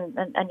back, and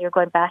you're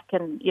going back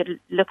and you're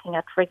looking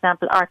at, for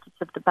example, artists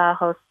of the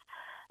Bauhaus,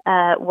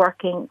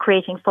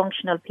 creating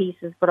functional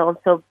pieces, but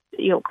also,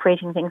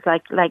 creating things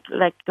like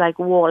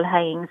wall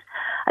hangings.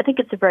 I think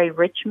it's a very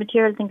rich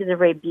material. I think it's a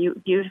very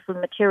beautiful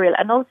material,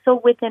 and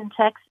also within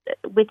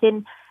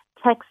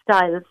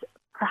textiles,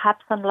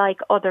 perhaps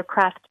unlike other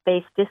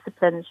craft-based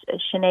disciplines,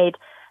 Sinead,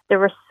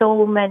 there are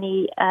so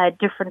many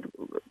different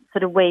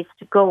sort of ways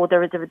to go.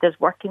 There's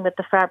working with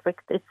the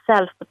fabric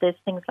itself, but there's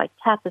things like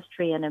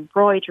tapestry and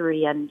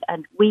embroidery and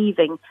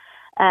weaving.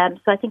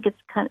 So I think it's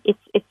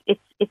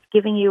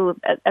giving you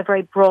a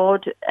very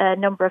broad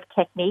number of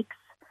techniques,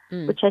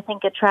 which I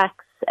think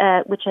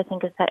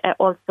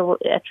also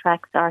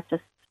attracts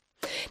artists.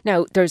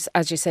 Now, there's,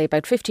 as you say,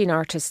 about 15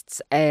 artists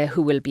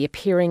who will be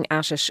appearing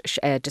at it,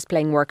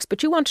 displaying works.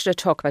 But you wanted to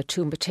talk about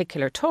two in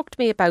particular. Talk to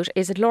me about,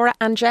 is it Laura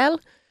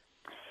Angel?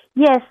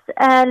 Yes,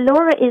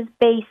 Laura is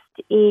based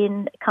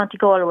in County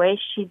Galway.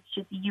 She's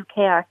a UK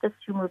artist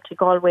who moved to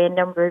Galway a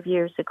number of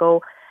years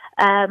ago.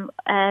 And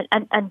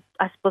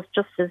I suppose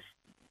to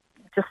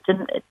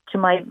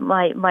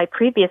my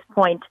previous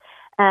point,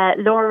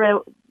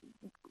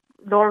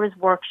 Laura's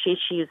work, she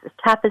uses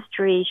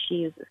tapestry, she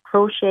uses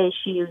crochet,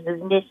 she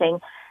uses knitting,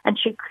 and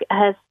she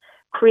has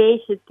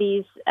created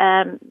these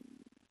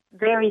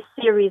various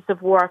series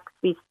of works,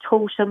 these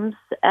totems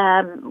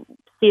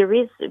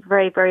series,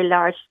 very, very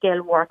large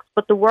scale works.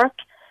 But the work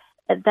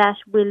that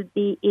will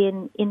be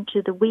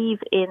into the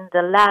weave in the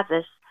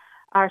Lavit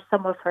are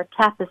some of her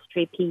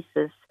tapestry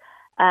pieces.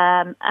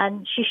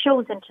 And she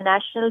shows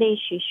internationally.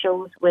 She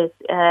shows with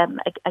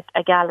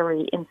a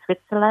gallery in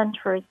Switzerland,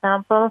 for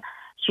example.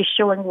 She's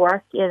showing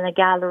work in a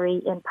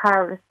gallery in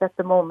Paris at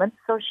the moment.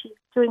 So she's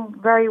doing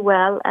very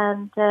well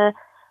and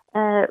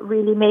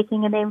really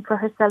making a name for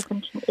herself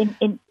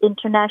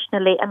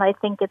internationally. And I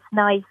think it's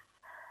nice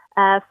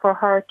for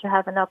her to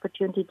have an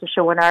opportunity to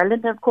show in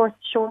Ireland and, of course,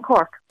 to show in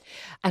Cork.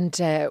 And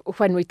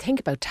when we think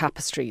about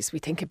tapestries, we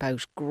think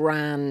about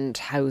grand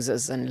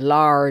houses and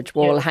large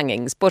wall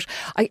hangings. But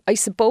I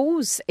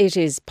suppose it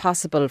is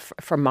possible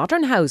for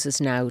modern houses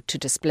now to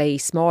display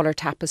smaller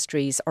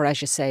tapestries or,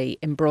 as you say,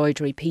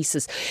 embroidery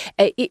pieces.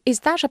 Is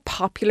that a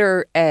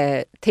popular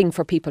thing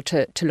for people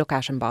to look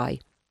at and buy?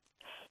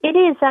 It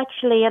is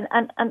actually,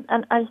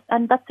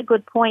 and that's a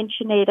good point,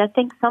 Sinead. I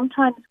think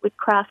sometimes with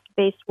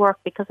craft-based work,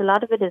 because a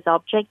lot of it is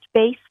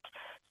object-based,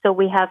 so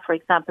we have, for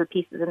example,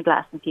 pieces in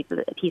glass and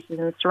pieces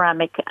in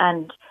ceramic,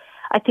 and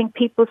I think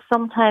people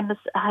sometimes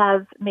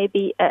have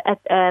maybe a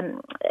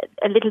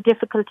little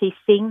difficulty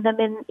seeing them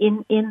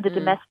in the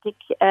domestic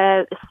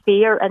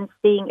sphere and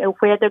seeing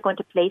where they're going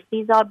to place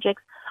these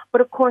objects.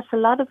 But of course, a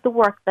lot of the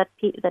work that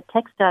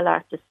textile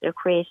artists are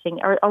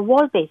creating are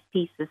wall-based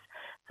pieces.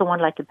 So one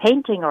like a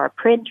painting or a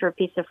print or a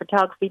piece of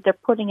photography, they're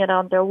putting it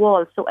on their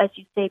wall. So as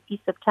you say, a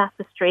piece of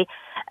tapestry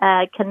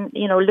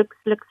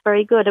looks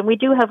very good. And we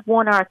do have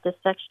one artist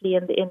actually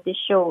in this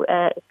show,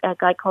 a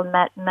guy called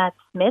Matt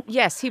Smith.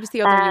 Yes, he was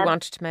the other you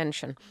wanted to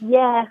mention.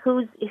 Yeah,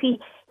 he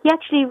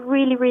actually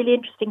really, really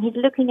interesting. He's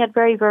looking at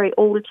very, very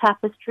old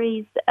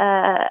tapestries,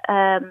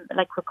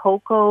 like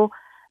Rococo,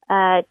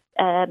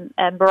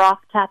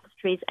 Baroque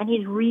tapestries, and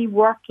he's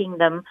reworking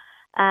them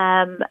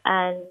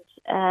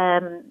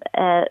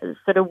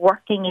sort of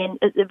working in,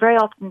 very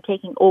often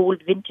taking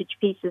old vintage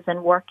pieces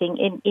and working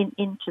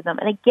into them.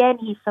 And again,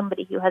 he's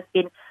somebody who has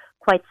been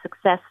quite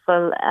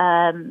successful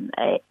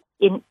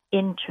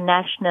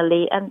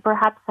internationally and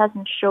perhaps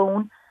hasn't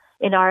shown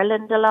in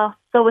Ireland a lot.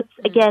 So it's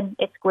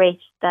great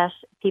that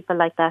people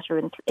like that are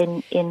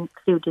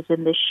included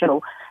in this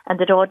show and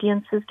that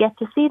audiences get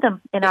to see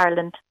them in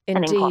Ireland.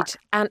 Indeed. And in Cork.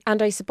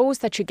 And I suppose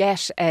that you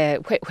get,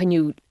 when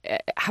you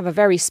have a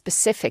very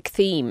specific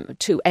theme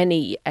to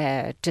any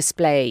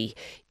display,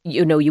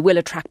 you will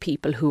attract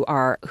people who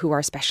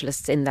are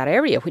specialists in that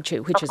area, which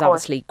is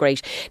obviously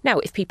great. Now,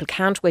 if people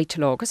can't wait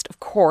till August, of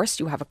course,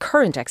 you have a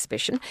current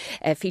exhibition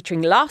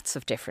featuring lots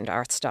of different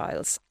art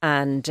styles.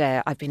 And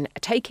I've been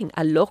taking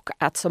a look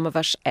at some of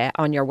it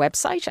on your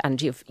website,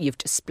 and you've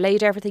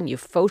displayed everything.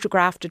 You've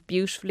photographed it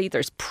beautifully.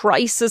 There's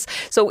prices,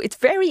 so it's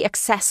very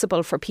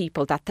accessible for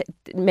people that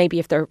maybe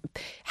if they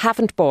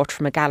haven't bought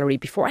from a gallery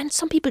before, and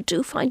some people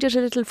do find it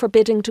a little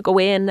forbidding to go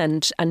in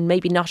and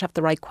maybe not have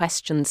the right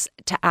questions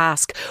to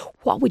ask.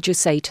 What would you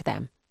say to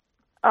them?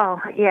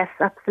 Oh yes,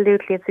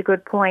 absolutely. It's a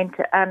good point,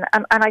 and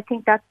I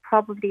think that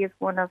probably is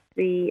one of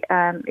the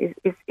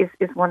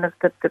is one of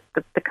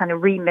the kind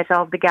of remit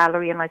of the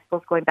gallery. And I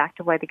suppose going back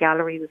to why the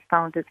gallery was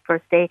founded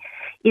first day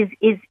is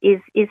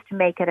to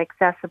make it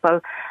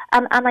accessible.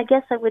 And I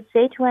guess I would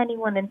say to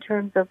anyone in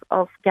terms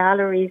of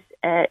galleries,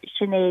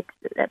 Sinead,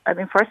 I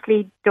mean,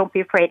 firstly, don't be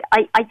afraid.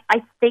 I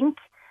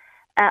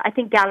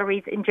think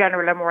galleries in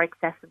general are more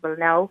accessible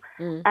now.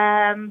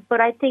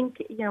 But I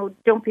think,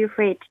 don't be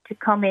afraid to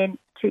come in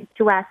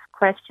to ask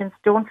questions.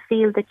 Don't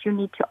feel that you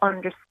need to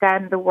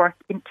understand the work,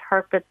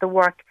 interpret the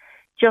work.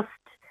 Just,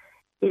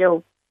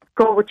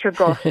 go with your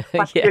gut.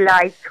 What you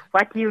like,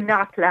 what you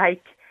not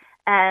like.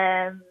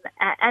 And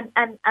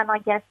I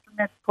guess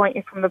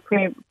from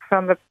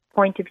the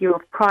point of view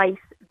of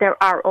price,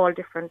 there are all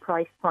different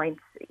price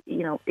points.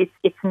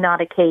 It's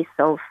not a case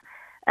of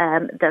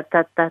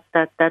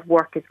that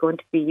work is going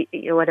to be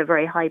at a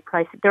very high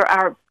price. There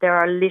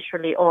are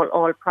literally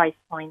all price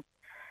points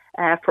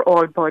for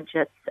all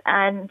budgets,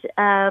 and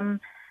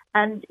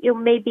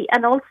maybe,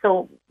 and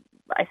also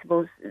I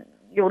suppose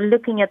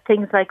looking at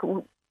things like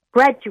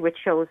graduate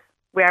shows.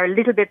 We are a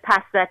little bit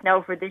past that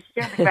now for this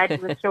year. The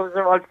graduate shows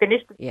are all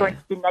finished. It's going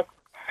to be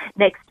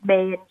next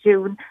May and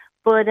June.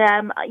 But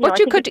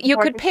you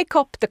could pick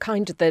up the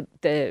kind of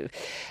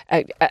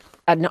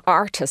an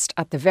artist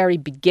at the very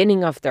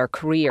beginning of their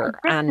career,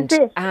 and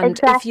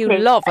if you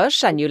love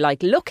it and you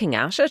like looking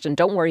at it, and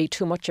don't worry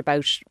too much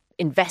about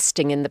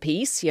investing in the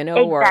piece,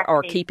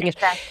 or keeping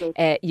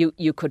it,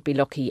 you could be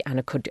lucky, and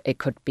it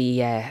could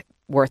be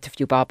worth a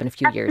few bob in a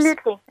few years.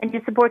 Absolutely, and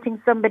you're supporting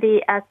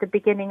somebody at the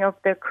beginning of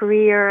their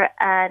career,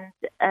 and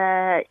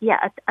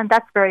and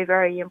that's very,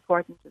 very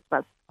important as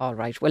well. All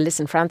right. Well,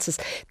 listen, Frances,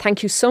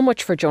 thank you so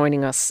much for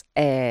joining us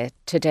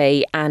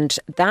today. And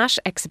that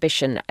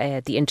exhibition,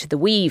 the Into the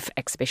Weave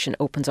exhibition,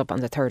 opens up on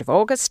the 3rd of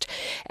August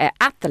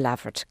at the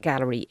Lavit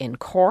Gallery in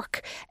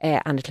Cork,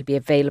 and it'll be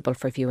available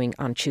for viewing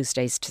on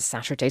Tuesdays to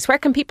Saturdays. Where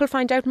can people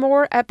find out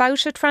more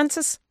about it,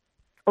 Frances?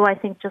 Oh, I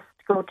think just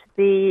go to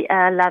the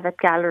Lavit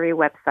Gallery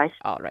website.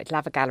 All right,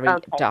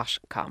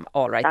 lavitgallery.com.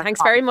 All right.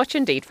 Thanks very much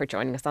indeed for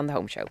joining us on The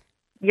Home Show.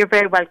 You're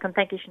very welcome.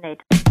 Thank you, Sinead.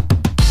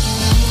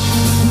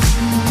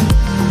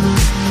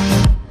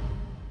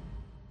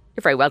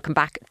 You're very welcome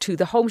back to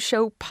the Home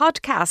Show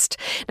podcast.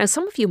 Now,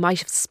 some of you might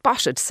have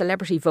spotted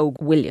celebrity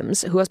Vogue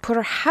Williams, who has put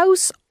her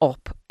house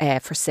up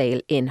for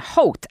sale in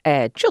Howth.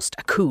 Just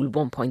a cool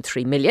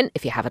 1.3 million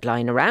if you have it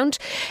lying around.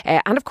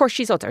 And of course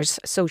she's others,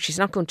 so she's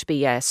not going to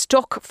be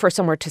stuck for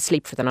somewhere to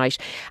sleep for the night.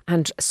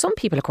 And some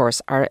people, of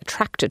course, are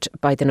attracted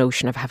by the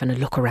notion of having a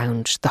look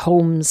around the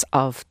homes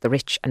of the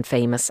rich and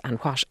famous and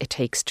what it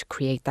takes to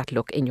create that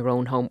look in your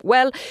own home.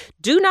 Well,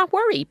 do not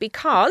worry,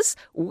 because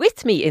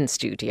with me in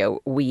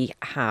studio we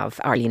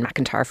have Arlene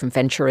McIntyre from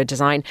Ventura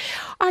Design.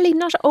 Arlene,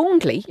 not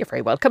only, you're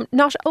very welcome,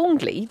 not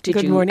only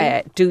Good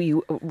morning. do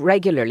you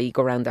regularly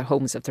go around the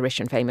homes of the rich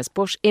and famous,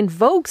 but in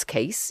Vogue's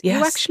case, you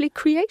actually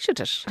created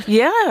it.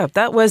 Yeah,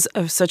 that was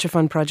such a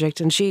fun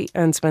project, and she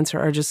and Spencer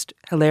are just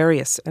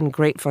hilarious and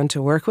great fun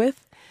to work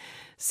with.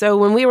 So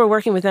when we were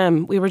working with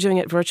them, we were doing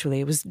it virtually.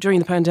 It was during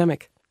the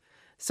pandemic.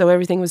 So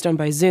everything was done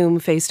by Zoom,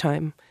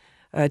 FaceTime,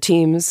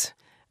 Teams,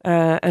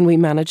 and we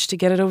managed to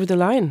get it over the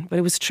line. But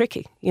it was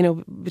tricky,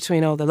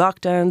 between all the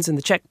lockdowns and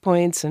the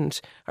checkpoints and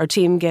our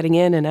team getting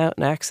in and out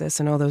and access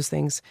and all those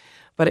things.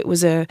 But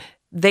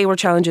they were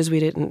challenges we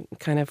didn't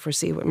kind of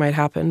foresee what might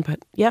happen. But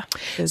yeah.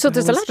 So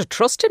there's a lot of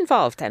trust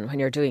involved then when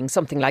you're doing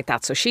something like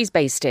that. So she's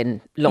based in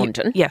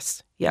London.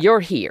 Yes. Yeah. You're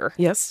here.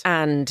 Yes.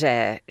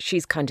 And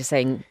she's kind of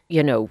saying,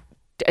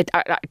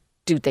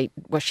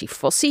 was she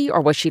fussy,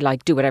 or was she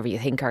like, do whatever you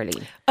think,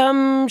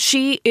 Arlene?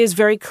 She is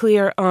very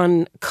clear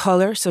on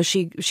colour. So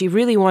she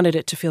really wanted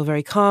it to feel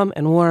very calm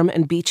and warm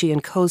and beachy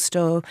and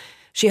coastal.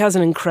 She has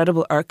an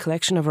incredible art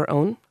collection of her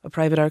own, a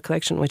private art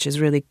collection, which is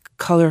really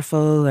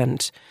colourful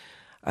and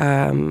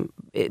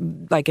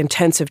like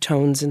intensive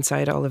tones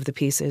inside all of the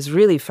pieces,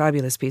 really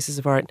fabulous pieces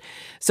of art.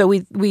 So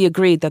we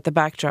agreed that the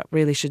backdrop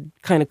really should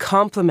kind of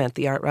complement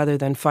the art rather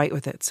than fight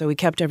with it. So we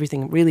kept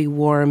everything really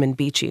warm and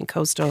beachy and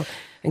coastal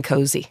and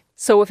cosy.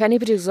 So if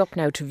anybody's up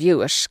now to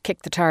view it,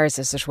 kick the tires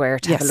as it were,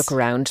 to have a look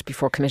around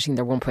before committing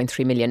their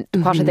 1.3 million,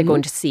 what are they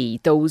going to see?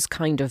 Those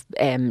kind of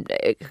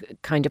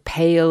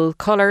pale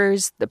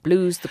colours, the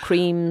blues, the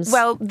creams?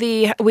 Well,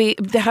 the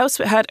house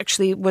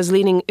was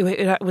leaning,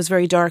 it was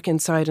very dark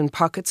inside in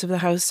pockets of the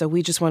house, so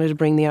we just wanted to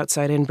bring the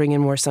outside in, bring in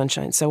more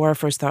sunshine. So our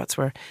first thoughts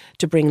were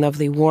to bring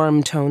lovely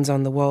warm tones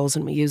on the walls,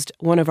 and we used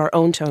one of our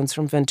own tones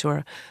from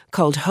Ventura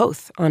called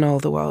Howth on all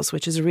the walls,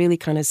 which is a really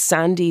kind of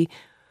sandy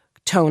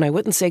tone. I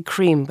wouldn't say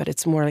cream, but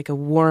it's more like a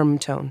warm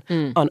tone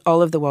on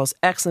all of the walls.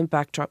 Excellent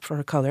backdrop for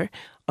her colour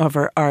of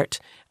her art.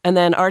 And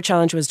then our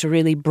challenge was to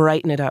really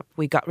brighten it up.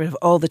 We got rid of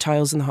all the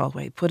tiles in the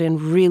hallway, put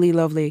in really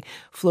lovely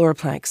floor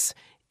planks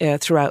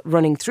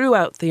running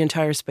throughout the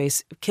entire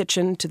space,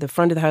 kitchen to the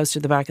front of the house, to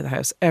the back of the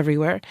house,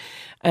 everywhere.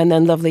 And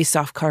then lovely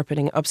soft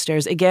carpeting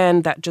upstairs.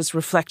 Again, that just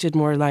reflected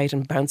more light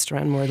and bounced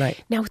around more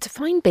light. Now, it's a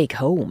fine big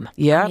home.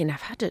 Yeah. I mean,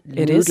 I've had a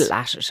noodle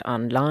at it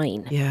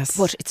online. Yes.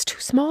 But it's too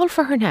small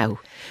for her now.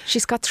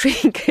 She's got 3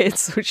 kids,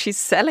 so she's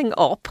selling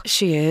up.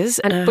 She is.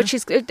 But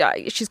she's going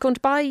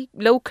to buy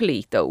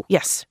locally, though.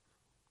 Yes.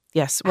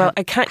 Yes, well,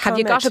 I can't comment. Have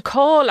you got a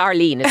call,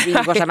 Arlene, is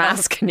really what I'm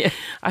asking you.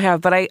 I have,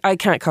 but I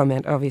can't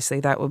comment, obviously.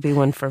 That would be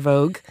one for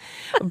Vogue.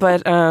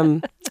 But,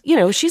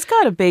 she's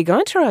got a big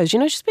entourage.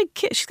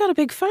 She's got a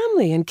big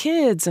family and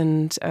kids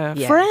and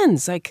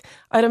friends. Like,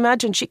 I'd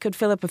imagine she could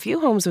fill up a few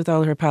homes with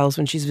all her pals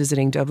when she's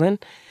visiting Dublin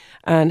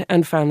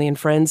and family and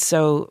friends.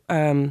 So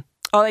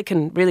all I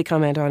can really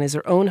comment on is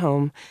her own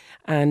home.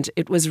 And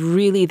it was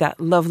really that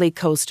lovely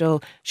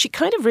coastal. She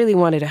kind of really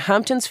wanted a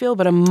Hamptons feel,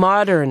 but a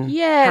modern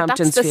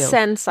Hamptons feel. That's the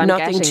sense I'm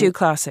getting. Nothing too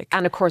classic.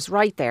 And of course,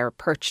 right there,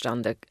 perched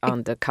on the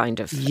kind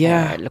of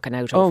looking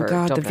out Oh over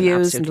God, Dublin, the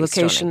views and absolutely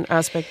location stunning.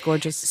 aspect,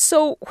 gorgeous.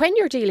 So when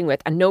you're dealing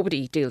with, and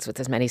nobody deals with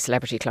as many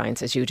celebrity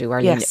clients as you do,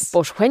 Arlene, Yes.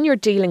 but when you're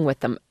dealing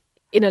with them,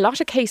 in a lot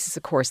of cases,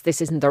 of course,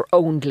 this isn't their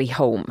only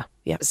home.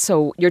 Yeah.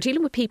 So you're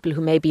dealing with people who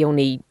maybe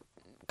only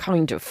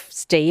kind of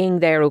staying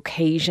there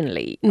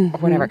occasionally or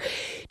whatever.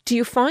 Do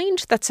you find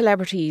that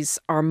celebrities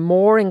are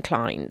more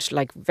inclined,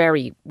 like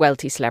very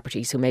wealthy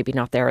celebrities who maybe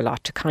not there a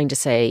lot, to kind of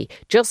say,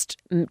 just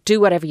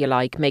do whatever you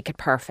like, make it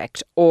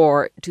perfect?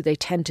 Or do they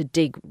tend to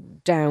dig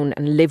down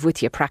and live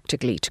with you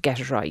practically to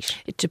get it right?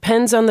 It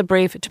depends on the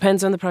brief, it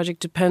depends on the project,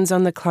 depends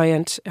on the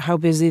client, how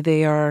busy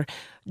they are.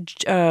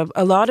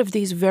 A lot of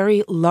these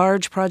very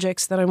large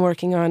projects that I'm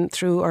working on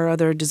through our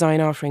other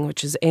design offering,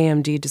 which is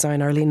AMD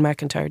Design, Arlene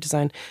McIntyre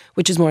Design,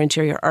 which is more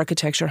interior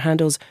architecture,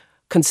 handles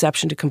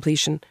conception to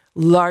completion,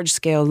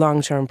 large-scale,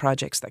 long-term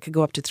projects that could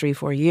go up to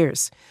 3-4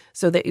 years.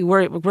 So that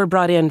we're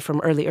brought in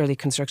from early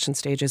construction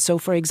stages. So,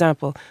 for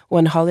example,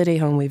 one holiday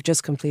home we've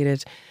just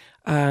completed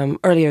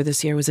earlier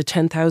this year was a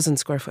 10,000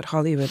 square foot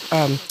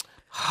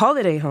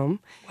holiday home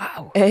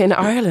in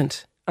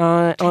Ireland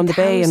on the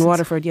bay in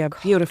Waterford. Yeah,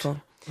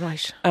 beautiful.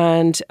 Right.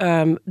 And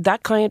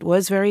that client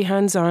was very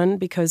hands-on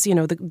because,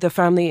 the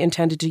family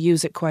intended to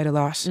use it quite a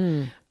lot.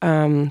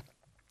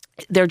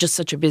 They're just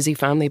such a busy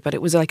family, but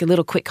it was like a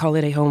little quick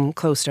holiday home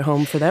close to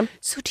home for them.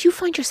 So do you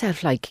find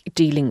yourself like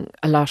dealing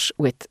a lot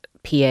with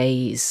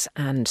PAs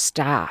and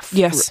staff?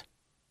 Yes.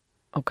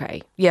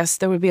 Okay. Yes,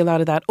 there would be a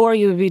lot of that. Or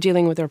you would be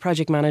dealing with their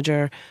project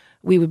manager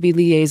we would be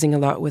liaising a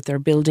lot with their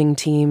building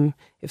team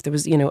if there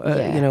was,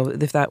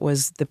 if that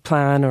was the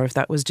plan or if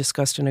that was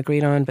discussed and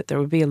agreed on. But there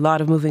would be a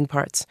lot of moving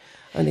parts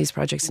on these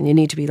projects, and you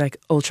need to be like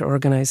ultra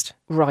organised.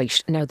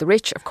 Right. Now, the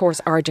rich, of course,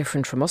 are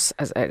different from us,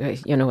 as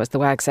as the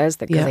WAG says,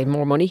 because they have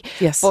more money.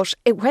 Yes. But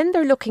when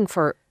they're looking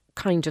for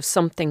kind of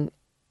something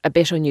a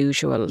bit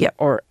unusual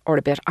or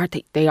a bit,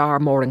 they are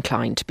more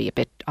inclined to be a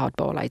bit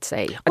oddball, I'd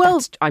say.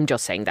 Well, I'm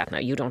just saying that now.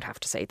 You don't have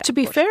to say that. To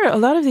be fair, a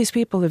lot of these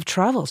people have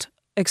travelled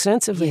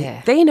extensively.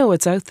 Yeah. They know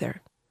what's out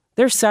there.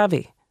 They're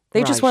savvy.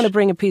 They just want to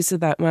bring a piece of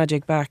that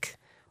magic back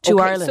to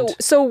Ireland.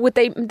 So would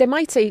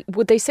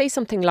they say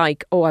something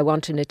like, oh, I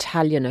want an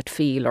Italianate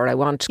feel, or I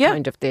want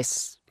kind of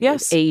this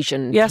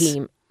Asian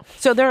theme?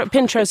 So their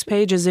Pinterest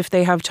pages, if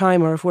they have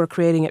time or if we're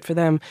creating it for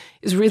them,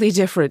 is really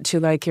different to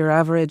like your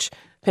average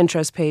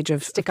Pinterest page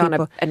of Stick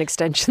people. on an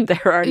extension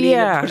there, Arlene,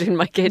 and put it in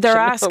my kitchen. Their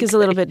ask is a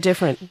little bit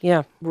different,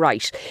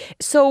 Right.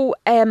 So,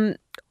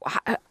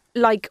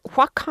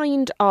 what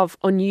kind of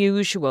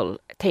unusual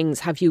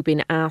things have you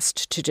been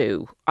asked to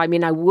do? I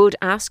mean, I would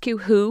ask you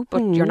who,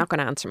 but you're not going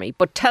to answer me.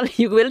 But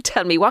you will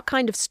tell me what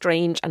kind of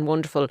strange and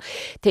wonderful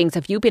things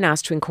have you been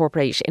asked to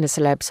incorporate in a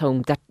celeb's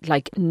home that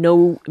like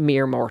no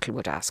mere mortal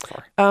would ask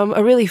for?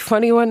 A really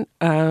funny one.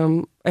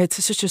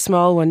 It's such a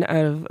small one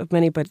out of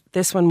many, but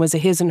this one was a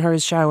his and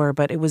hers shower,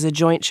 but it was a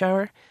joint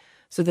shower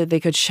so that they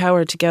could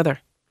shower together.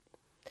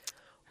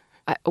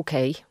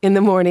 Okay. In the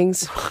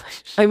mornings.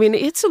 I mean,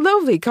 it's a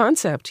lovely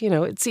concept,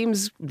 it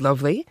seems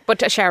lovely.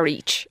 But a shower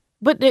each?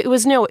 But it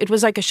was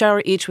like a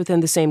shower each within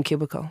the same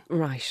cubicle.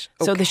 Right.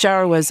 Okay. So the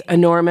shower was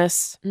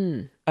enormous.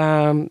 It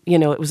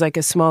was like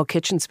a small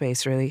kitchen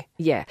space, really.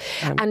 Yeah.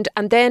 And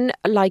then,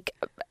 like,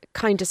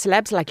 kind of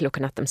celebs like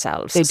looking at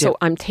themselves. They do. So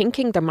I'm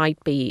thinking there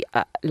might be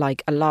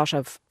like a lot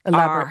of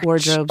elaborate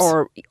wardrobes.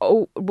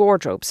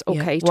 Wardrobes.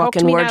 Okay. Yeah. Talk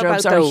to me now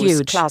about are those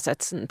huge.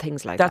 closets and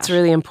things like that. That's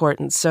really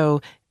important. So,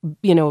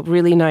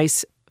 really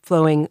nice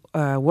flowing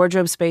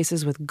wardrobe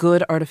spaces with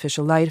good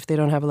artificial light if they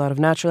don't have a lot of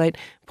natural light.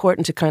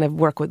 Important to kind of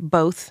work with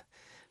both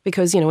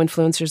because,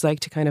 influencers like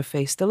to kind of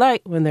face the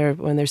light when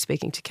they're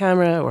speaking to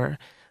camera or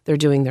they're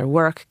doing their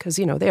work because,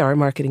 they are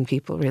marketing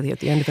people really at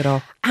the end of it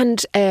all.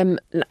 And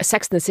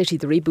Sex and the City,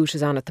 the reboot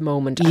is on at the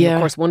moment. And of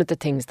course, one of the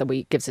things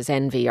that gives us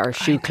envy are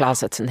shoe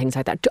closets and things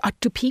like that.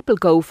 Do people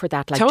go for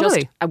that? Like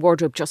totally. Just a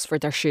wardrobe just for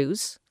their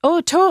shoes?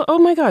 Oh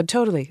my God,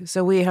 totally.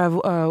 So we have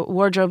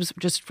wardrobes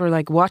just for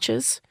like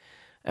watches,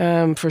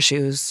 for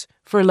shoes,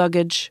 for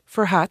luggage,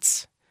 for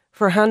hats,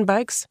 for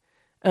handbags.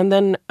 And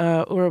then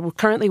we're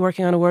currently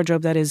working on a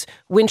wardrobe that is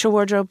winter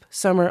wardrobe,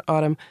 summer,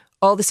 autumn,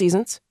 all the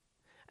seasons.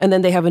 And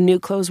then they have a new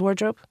clothes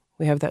wardrobe.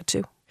 We have that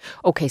too.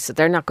 Okay, so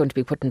they're not going to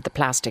be putting the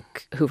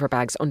plastic Hoover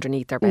bags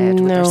underneath their bed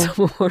with No. their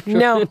summer wardrobe.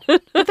 No,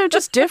 but they're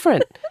just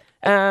different.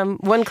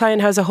 One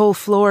client has a whole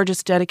floor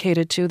just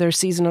dedicated to their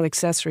seasonal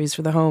accessories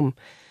for the home.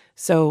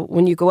 So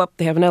when you go up,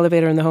 they have an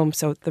elevator in the home.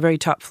 So at the very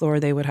top floor,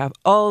 they would have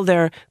all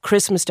their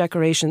Christmas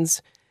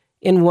decorations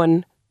in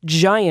one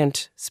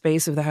giant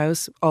space of the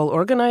house, all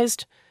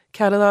organised,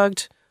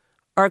 catalogued,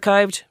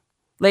 archived,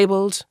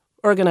 labelled,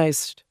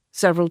 organised.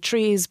 Several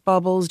trees,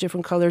 baubles,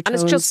 different colour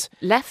tones. And it's just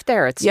left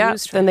there. It's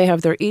used. Then they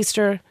have their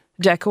Easter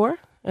decor.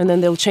 And then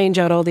they'll change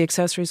out all the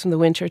accessories from the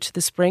winter to the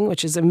spring,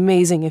 which is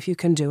amazing if you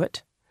can do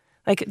it.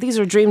 Like, these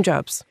are dream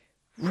jobs.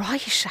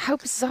 Right, how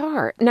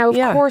bizarre. Now,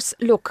 of course,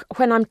 look,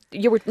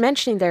 you were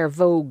mentioning there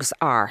Vogue's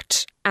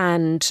art,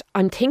 and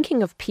I'm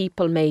thinking of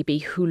people maybe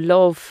who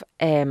love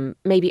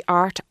maybe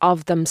art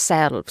of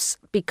themselves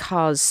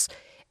because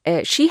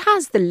she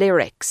has the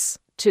lyrics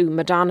to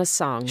Madonna's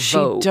song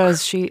Vogue.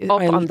 She does.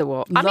 On the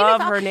wall.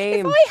 Love her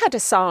name. If I had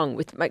a song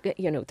with,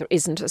 there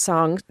isn't a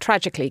song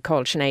tragically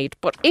called Sinead,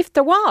 but if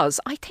there was,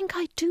 I think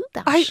I'd do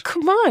that.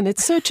 Come on,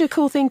 it's such a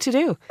cool thing to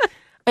do.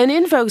 And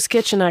in Vogue's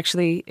kitchen,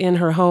 actually, in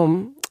her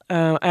home,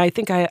 I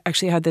think I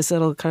actually had this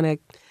little kind of,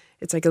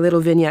 it's like a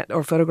little vignette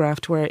or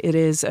photographed where it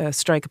is a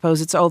strike a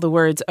pose. It's all the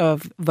words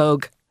of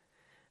Vogue.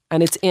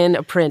 And it's in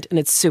a print and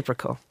it's super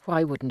cool.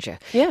 Why wouldn't you?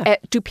 Yeah.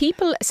 Do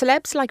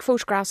celebs like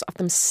photographs of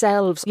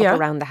themselves up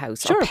around the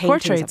house? Sure, or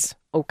portraits.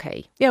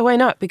 Okay. Yeah, why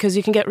not? Because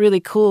you can get really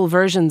cool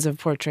versions of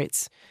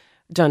portraits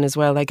done as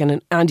well, like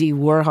an Andy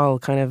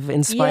Warhol kind of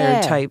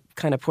inspired type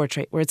kind of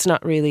portrait where it's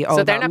not really all about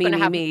me. So they're not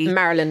going to have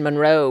Marilyn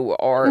Monroe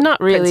or not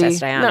really, Princess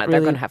Diana. Not really.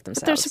 They're going to have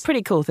themselves. But there's some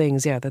pretty cool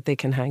things, that they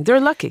can hang. They're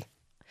lucky.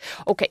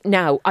 Okay,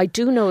 now, I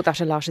do know that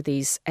a lot of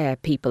these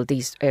people,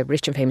 these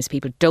rich and famous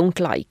people, don't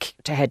like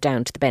to head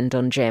down to the Ben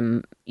Dunn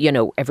gym,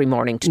 every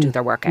morning to do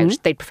their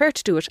workout. They'd prefer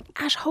to do it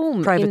at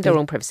home, privately, in their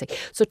own privacy.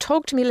 So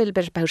talk to me a little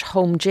bit about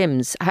home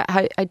gyms.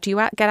 How do you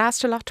get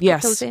asked a lot to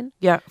put those in?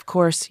 Yeah, of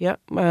course, yeah.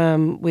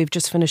 We've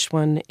just finished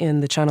one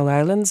in the Channel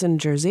Islands in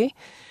Jersey.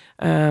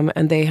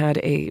 And they had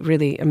a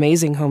really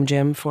amazing home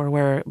gym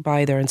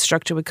whereby their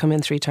instructor would come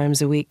in 3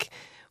 times a week.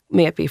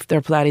 May it be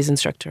their Pilates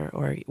instructor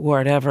or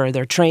whatever,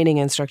 their training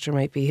instructor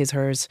might be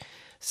hers.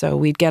 So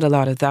we'd get a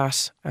lot of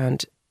that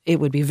and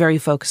it would be very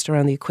focused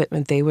around the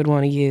equipment they would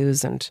want to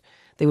use and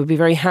They would be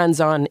very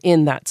hands-on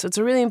in that. So it's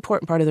a really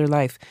important part of their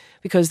life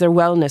because their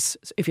wellness,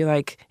 if you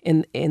like,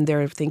 in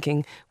their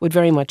thinking would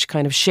very much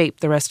kind of shape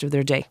the rest of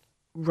their day.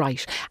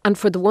 Right. And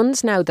for the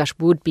ones now that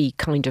would be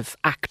kind of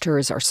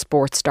actors or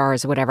sports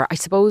stars or whatever, I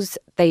suppose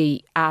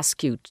they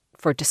ask you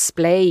for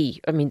display.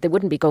 I mean, they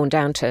wouldn't be going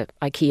down to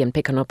IKEA and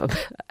picking up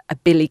a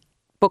Billy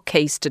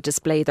bookcase to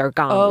display their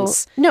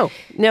gowns. Oh,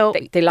 no.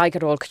 They like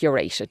it all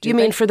curated. You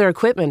mean for their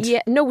equipment? Yeah,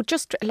 no,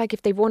 just like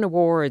if they've won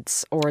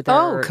awards or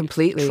their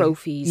completely.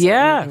 trophies or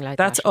anything like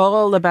that's that.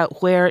 all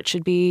about where it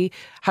should be,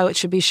 how it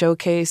should be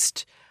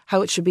showcased,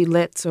 how it should be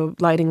lit. So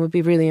lighting would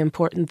be really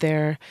important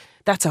there.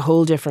 That's a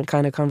whole different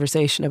kind of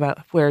conversation about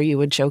where you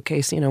would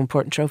showcase,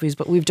 important trophies.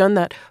 But we've done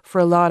that for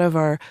a lot of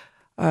our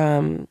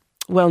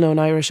well-known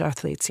Irish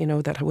athletes,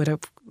 that would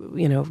have,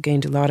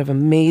 gained a lot of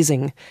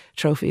amazing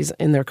trophies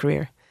in their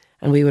career.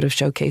 And we would have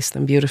showcased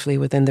them beautifully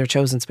within their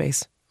chosen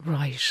space.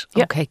 Right.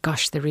 Yep. Okay,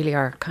 gosh, they really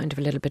are kind of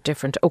a little bit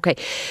different. Okay,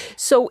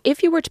 so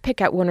if you were to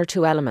pick out one or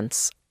two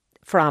elements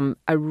from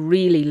a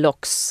really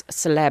luxe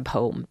celeb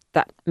home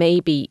that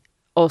maybe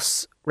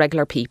us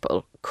regular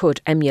people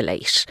could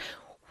emulate,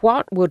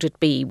 what would it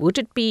be? Would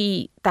it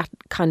be that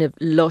kind of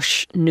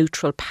lush,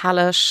 neutral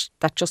palette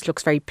that just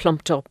looks very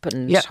plumped up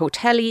and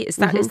hotel-y? Is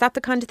that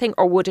the kind of thing?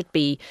 Or would it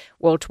be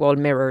wall-to-wall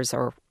mirrors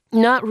or...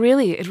 Not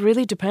really. It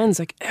really depends.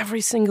 Like every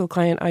single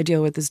client I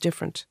deal with is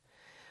different.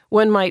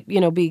 One might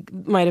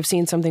have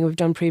seen something we've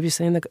done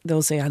previously and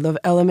they'll say, I love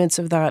elements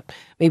of that.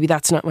 Maybe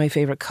that's not my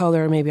favorite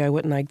color. Maybe I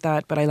wouldn't like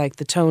that, but I like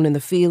the tone and the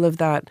feel of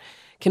that.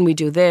 Can we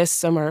do this?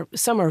 Some are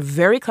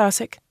very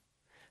classic.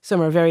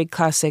 Some are very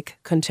classic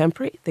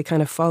contemporary. They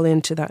kind of fall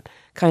into that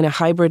kind of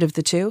hybrid of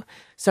the two.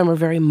 Some are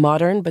very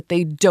modern, but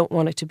they don't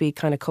want it to be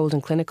kind of cold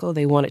and clinical.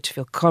 They want it to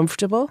feel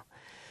comfortable.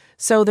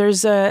 So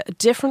there's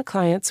different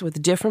clients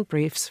with different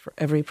briefs for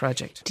every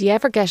project. Do you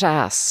ever get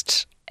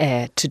asked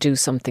to do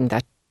something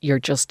that you're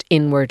just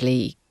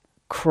inwardly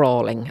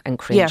crawling and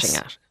cringing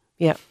at?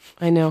 Yeah,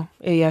 I know.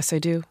 Yes, I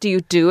do. Do you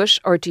do it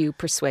or do you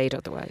persuade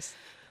otherwise?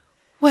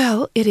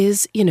 Well, it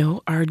is,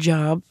 our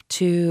job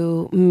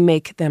to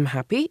make them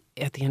happy.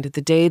 At the end of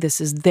the day, this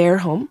is their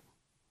home.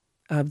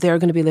 They're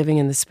going to be living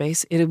in the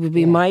space. It would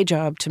be my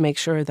job to make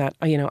sure that,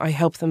 I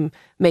help them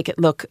make it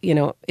look,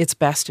 its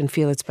best and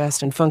feel its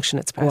best and function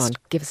its best. Go on,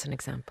 give us an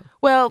example.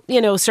 Well,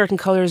 certain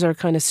colours are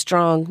kind of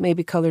strong,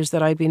 maybe colours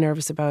that I'd be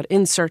nervous about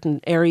in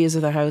certain areas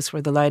of the house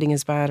where the lighting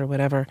is bad or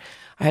whatever.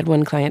 I had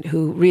one client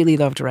who really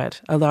loved red,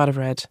 a lot of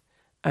red,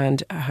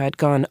 and had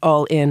gone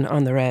all in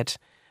on the red.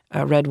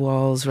 Red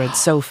walls, red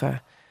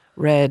sofa,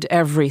 red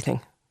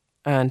everything.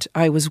 And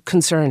I was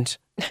concerned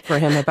for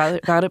him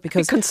about it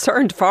because...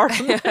 concerned for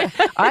him.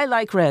 I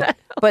like red,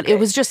 but it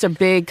was just a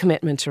big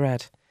commitment to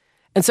red.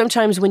 And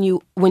sometimes when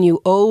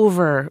you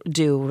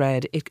overdo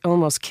red, it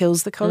almost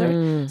kills the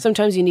colour.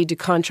 Sometimes you need to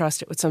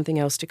contrast it with something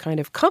else to kind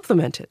of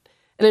complement it.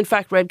 And in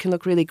fact, red can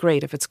look really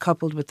great if it's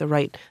coupled with the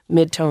right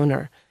mid-tone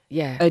or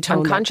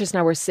I'm conscious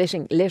now we're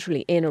sitting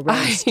literally in a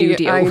round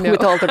studio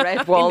with all the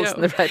red walls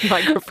and the red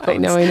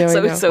microphones. I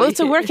know. So it's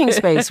a working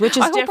space, which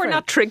is I hope different. we're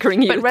not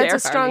triggering you. But red's there, a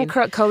strong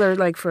colour,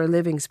 like for a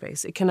living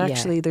space. It can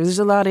actually, there's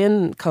a lot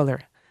in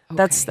colour.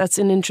 Okay. That's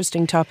an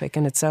interesting topic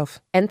in itself.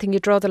 Anything you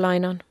draw the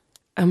line on?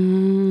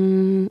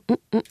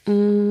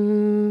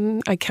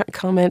 I can't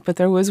comment, but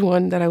there was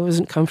one that I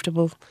wasn't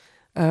comfortable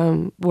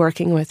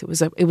working with. It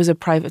was a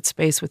private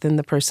space within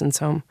the person's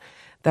home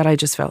that I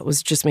just felt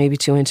was just maybe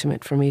too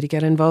intimate for me to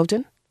get involved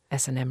in.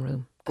 S&M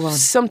room. Go on.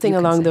 Something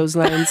along those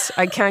lines.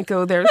 I can't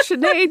go there.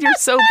 Sinead, you're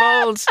so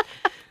bold.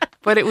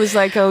 But it was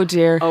like, oh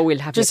dear. Oh, we'll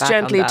have just you back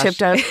gently on that.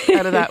 tipped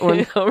out of that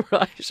one. All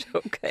right,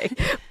 okay.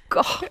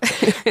 God.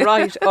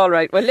 Right, all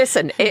right. Well,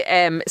 listen,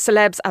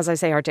 celebs, as I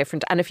say, are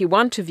different. And if you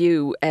want to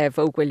view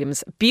Vogue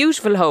Williams'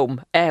 beautiful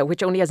home,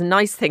 which only has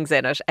nice things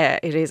in it,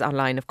 it is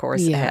online, of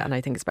course. And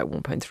I think it's about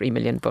 1.3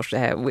 million, but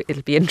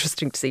it'll be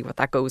interesting to see what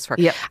that goes for.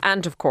 Yep.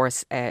 And of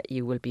course,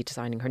 you will be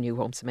designing her new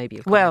home, so maybe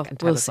you'll come back and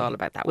tell us all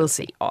about that. We'll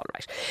see. All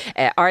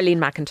right. Arlene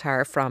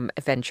McIntyre from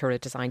Ventura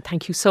Design,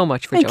 thank you so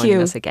much for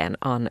joining us again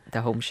on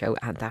the Home Show.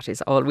 And that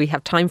is all we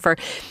have time for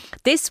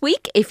this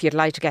week. If you'd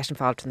like to get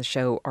involved in the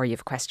show or you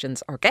have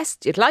questions or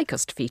guests you'd like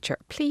us to feature,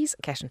 please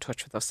get in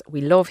touch with us. We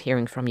love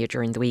hearing from you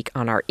during the week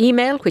on our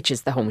email, which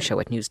is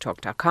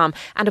thehomeshow@newstalk.com.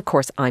 And of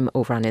course, I'm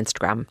over on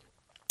Instagram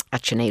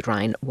at Sinead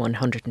Ryan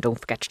 100. And don't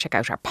forget to check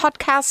out our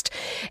podcast,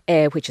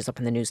 which is up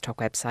on the News Talk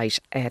website.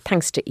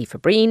 Thanks to Aoife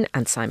Breen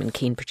and Simon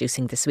Keane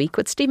producing this week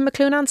with Stephen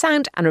McClune on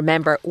sound. And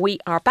remember, we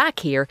are back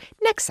here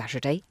next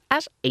Saturday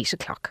at 8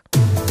 o'clock.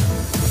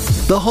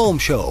 The Home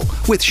Show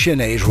with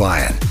Sinead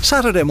Ryan.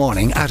 Saturday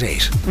morning at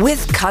 8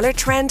 With Colour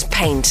Trend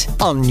Paint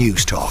on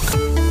News Talk.